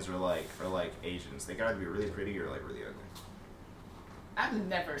Italians are like Asians. They gotta be really pretty or like really ugly. I've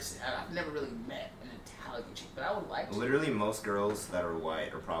never really met an Italian chick, but I would like to. Literally, most girls that are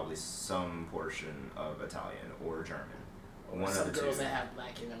white are probably some portion of Italian or German. One Some of the girls two. that have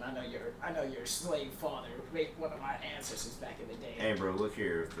black in them. I know your slave father, one of my ancestors back in the day. Hey, bro, look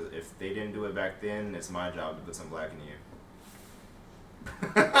here. If they didn't do it back then, it's my job to put some black in you.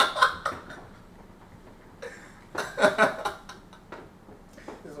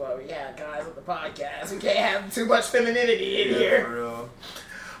 This is why we have guys on the podcast. We can't have too much femininity in here. For real.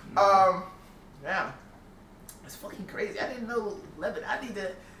 Yeah. It's fucking crazy. I didn't know Lebanon.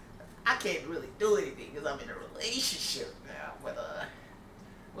 I can't really do anything because I'm in a relationship now. But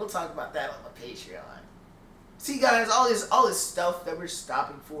we'll talk about that on the Patreon. See, guys, all this stuff that we're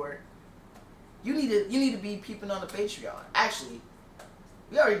stopping for. You need to be peeping on the Patreon. Actually,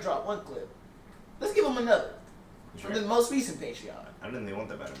 we already dropped one clip. Let's give them another from the most recent Patreon. I don't think they want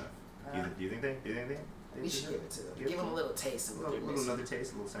that bad enough. Do you think they? We should give it to them. Give them a little taste of what they're little missing. another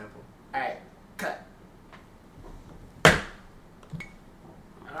taste, a little sample. All right, cut.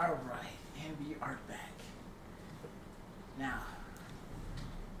 All right, and we are back. Now,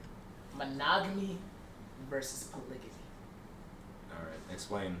 monogamy versus polygamy. All right,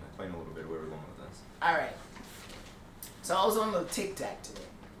 explain a little bit where we're going with this. All right. So I was on the TikTok today,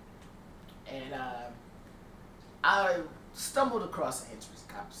 and I stumbled across an interesting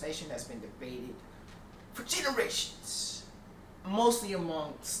conversation that's been debated for generations, mostly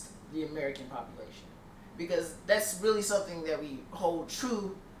amongst the American population, because that's really something that we hold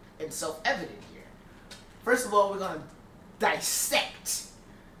true and self-evident here. First of all, we're going to dissect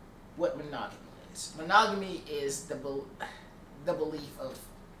what monogamy is. Monogamy is the belief of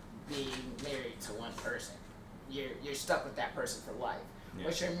being married to one person. You're stuck with that person for life. Yeah.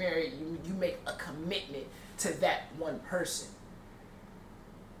 Once you're married, you make a commitment to that one person.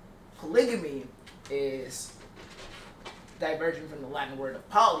 Polygamy is diverging from the Latin word of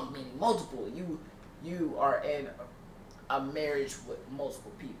poly, meaning multiple. You are in a marriage with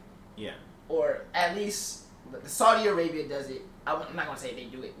multiple people. Yeah. Or at least Saudi Arabia does it. I'm not gonna say they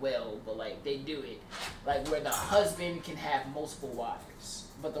do it well, but like they do it, like where the husband can have multiple wives,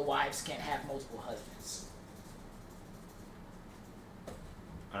 but the wives can't have multiple husbands.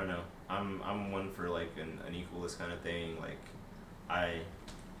 I don't know. I'm one for like an equalist kind of thing. Like, I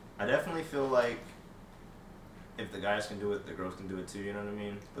definitely feel like if the guys can do it, the girls can do it too. You know what I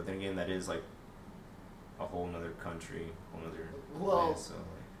mean? But then again, that is like a whole nother country, whole nother place. So like,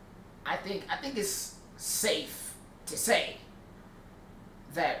 I think it's safe to say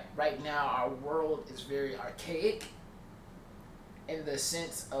that right now our world is very archaic in the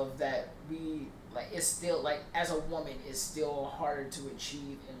sense of that we like it's still like as a woman it's still harder to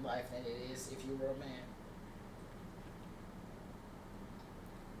achieve in life than it is if you were a man.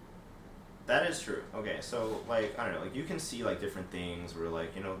 that is true. Okay, so like I don't know, like you can see like different things where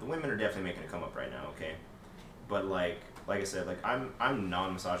like the women are definitely making a come up right now. Okay, but like I said, like I'm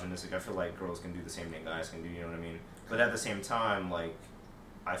non-misogynistic. I feel like girls can do the same thing guys can do. You know what I mean? But at the same time, like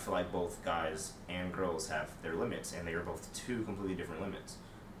I feel like both guys and girls have their limits, and they are both two completely different limits.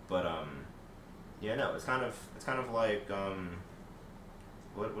 But yeah, no, it's kind of like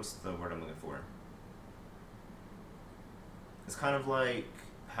what's the word I'm looking for? It's kind of like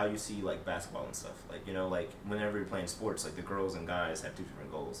how you see like basketball and stuff. Like like whenever you're playing sports, like the girls and guys have two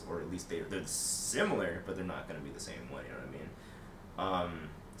different goals, or at least they're similar, but they're not going to be the same one. You know what I mean?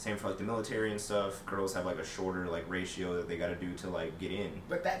 Same for like the military and stuff. Girls have like a shorter like ratio that they got to do to like get in.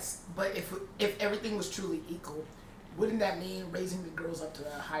 But if everything was truly equal, wouldn't that mean raising the girls up to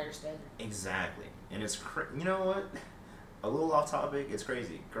a higher standard? Exactly, and it's you know what? A little off topic. It's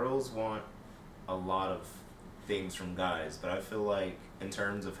crazy. Girls want a lot of things from guys, but I feel like in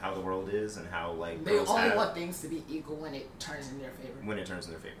terms of how the world is and how like they only want things to be equal when it turns in their favor. When it turns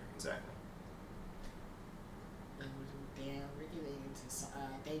in their favor, exactly. Damn, we're getting into some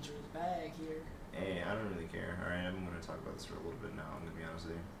dangerous bag here. Hey, I don't really care. All right, I'm gonna talk about this for a little bit now. I'm gonna be honest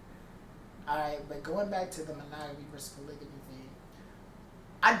with you. All right, but going back to the monogamy versus polygamy thing,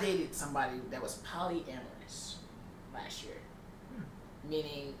 I dated somebody that was polyamorous last year.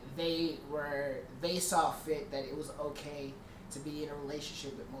 Meaning they saw fit that it was okay to be in a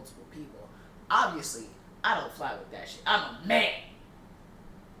relationship with multiple people. Obviously, I don't fly with that shit. I'm a man.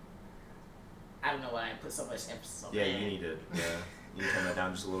 I don't know why I put so much emphasis on Yeah, man. you need to turn that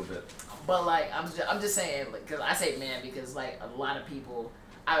down just a little bit. But like, I'm just saying, because I say man because like a lot of people,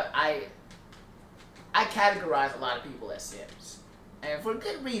 I categorize a lot of people as simps. And for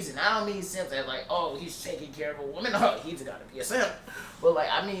good reason. I don't mean simp as like, oh, he's taking care of a woman. Oh, he's gotta be a simp. But like,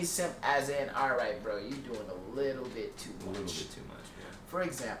 I mean simp as in, alright, bro, you doing a little bit too much. A little bit too much, yeah. For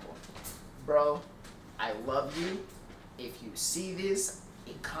example, bro, I love you. If you see this,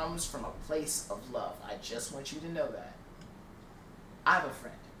 it comes from a place of love. I just want you to know that. I have a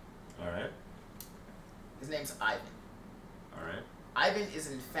friend. Alright. His name's Ivan. Alright. Ivan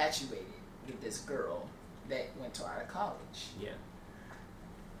is infatuated with this girl that went to our college. Yeah.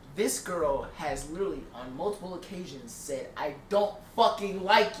 This girl has literally on multiple occasions said, I don't fucking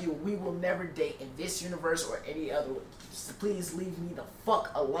like you. We will never date in this universe or any other. So please leave me the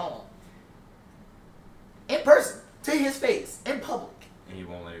fuck alone. In person, to his face, in public. And he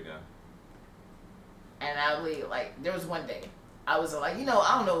won't let it go. And I believe, like, there was one day, I was like, you know,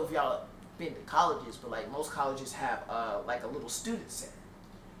 I don't know if y'all been to colleges, but like most colleges have like a little student center.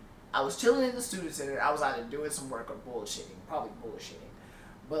 I was chilling in the student center. I was either doing some work or bullshitting, probably bullshitting.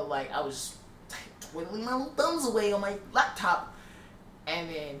 But like I was twiddling my thumbs away on my laptop, and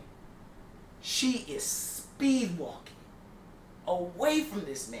then she is speed walking away from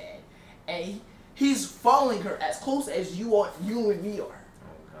this man, and he's following her as close as you and me are.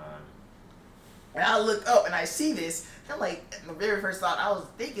 Oh God. And I look up and I see this. And I'm like, the very first thought I was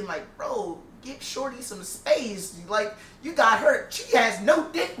thinking, like, bro, give Shorty some space. Like, you got her. She has no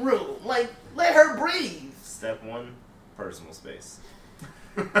dick room. Like, let her breathe. Step one, personal space.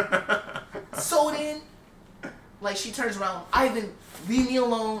 So then, like, she turns around, Ivan, leave me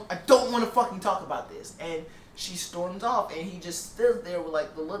alone. I don't want to fucking talk about this. And she storms off, and he just stood there with,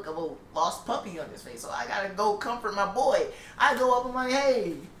 like, the look of a lost puppy on his face. So I gotta go comfort my boy. I go up and I'm like,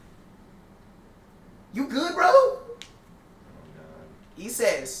 hey, you good, bro? Oh God. He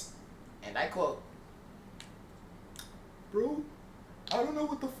says, and I quote, bro, I don't know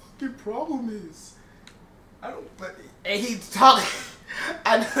what the fucking problem is. I don't, but, and he talking,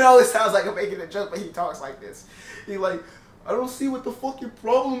 I know it sounds like I'm making a joke, but he talks like this. He like, I don't see what the fucking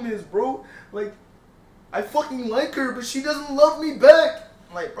problem is, bro. Like, I fucking like her, but she doesn't love me back.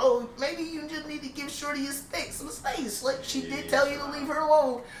 I'm like, bro, maybe you just need to give Shorty some space. Like, she did tell you to leave her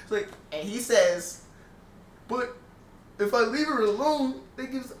alone. It's like, and he says, but if I leave her alone,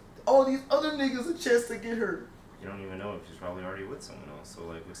 that gives all these other niggas a chance to get her. You don't even know if she's probably already with someone else, so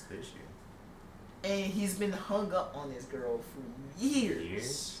like, what's the issue? And he's been hung up on this girl for years.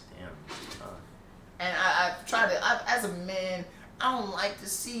 Years? Damn. And I try to, as a man, I don't like to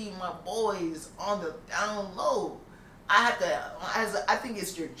see my boys on the down low. I have to, I think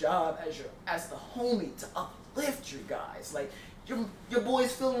it's your job as the homie to uplift your guys. Like, your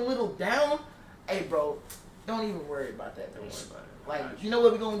boys feeling a little down. Hey, bro, don't even worry about that. Don't worry about it. Like, you know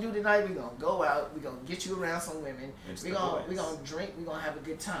what we're gonna do tonight? We're gonna go out. We're gonna get you around some women. We're gonna drink. We're gonna have a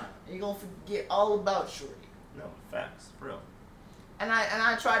good time. And you're gonna forget all about Shorty. No, facts, for real. And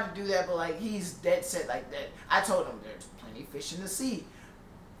I tried to do that, but like he's dead set like that. I told him there's plenty of fish in the sea,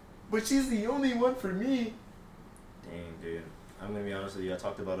 but she's the only one for me. Dang, dude. I'm gonna be honest with you. I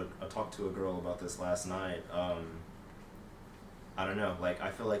talked to a girl about this last night. I don't know. Like,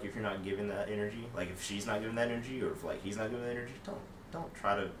 I feel like if you're not giving that energy, like if she's not giving that energy, or if like he's not giving that energy, don't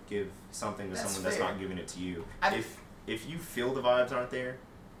try to give something to someone that's not giving it to you. If you feel the vibes aren't there,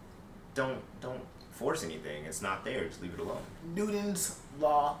 don't force anything. It's not there. Just leave it alone. Newton's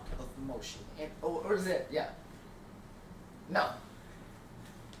law of motion, or is it? Yeah. No.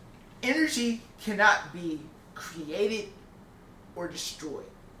 Energy cannot be created or destroyed.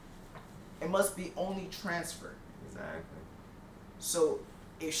 It must be only transferred. Exactly. So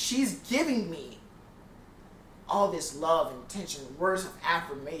if she's giving me all this love and attention, words of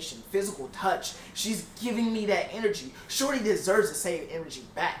affirmation, physical touch, she's giving me that energy. Shorty deserves the same energy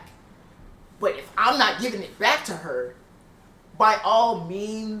back. But if I'm not giving it back to her, by all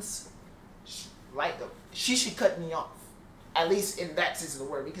means, she should cut me off. At least in that sense of the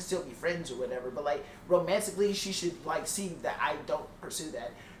word. We can still be friends or whatever, but like romantically, she should like see that I don't pursue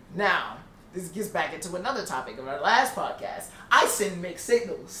that. Now, this gets back into another topic of our last podcast. I send mixed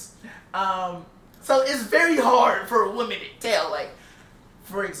signals. So it's very hard for a woman to tell. Like,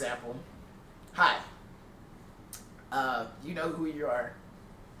 for example, hi. You know who you are.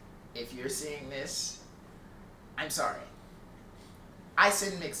 If you're seeing this, I'm sorry. I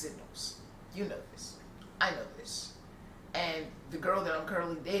send mixed signals. You know this. I know this. And the girl that I'm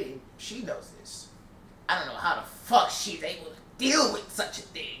currently dating, she knows this. I don't know how the fuck she's able to deal with such a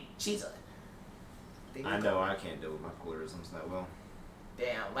thing. She's a... I know I can't deal with my polarisms that well.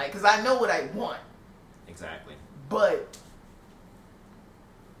 Damn, like, because I know what I want. Exactly. But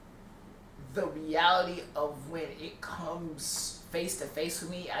the reality of when it comes face to face with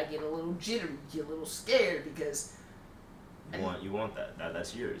me, I get a little jittery, get a little scared, because You want that.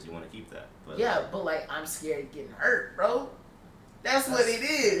 That's yours. You want to keep that. But yeah, but like I'm scared of getting hurt, bro. That's what it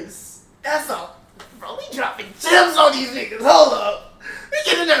is. That's all. Bro, we dropping gems on these niggas. Hold up. We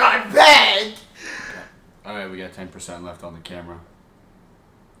getting in our bag. Alright, we got 10% left on the camera.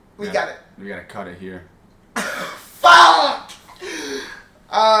 We got it. We gotta cut it here. Fuck!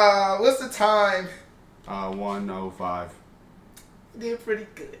 What's the time? 1:05. Did pretty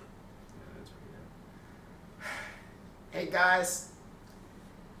good. Yeah, that's pretty good. Hey guys,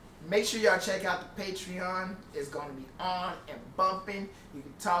 make sure y'all check out the Patreon. It's going to be on and bumping. You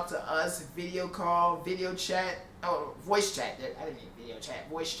can talk to us, video call, video chat, voice chat. I didn't mean video chat,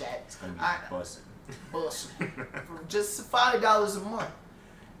 voice chat. It's gonna be busting. Bullshit. For just $5 a month.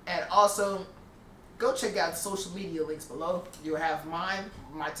 And also, go check out the social media links below. You'll have mine.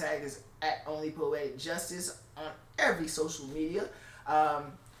 My tag is at Only Poetic Justice on every social media.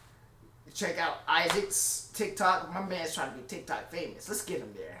 Check out Isaac's TikTok. My man's trying to be TikTok famous. Let's get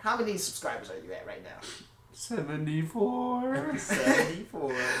him there. How many subscribers are you at right now? 74.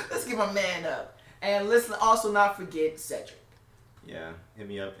 74. Let's get my man up. And let's also not forget Cedric. Yeah, hit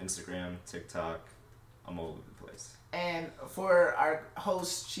me up, Instagram, TikTok. I'm all over the place. And for our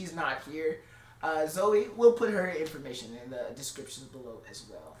host, she's not here. Zoe, we'll put her information in the description below as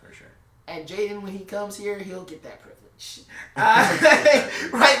well. For sure. And Jaden, when he comes here, he'll get that privilege.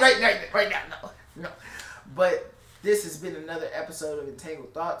 Right now, no. But this has been another episode of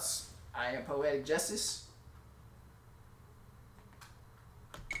Entangled Thoughts. I am Poetic Justice.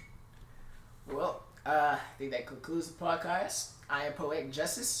 Well, I think that concludes the podcast. I am Poetic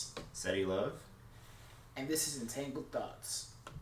Justice. Seti Love. And this is Entangled Thoughts.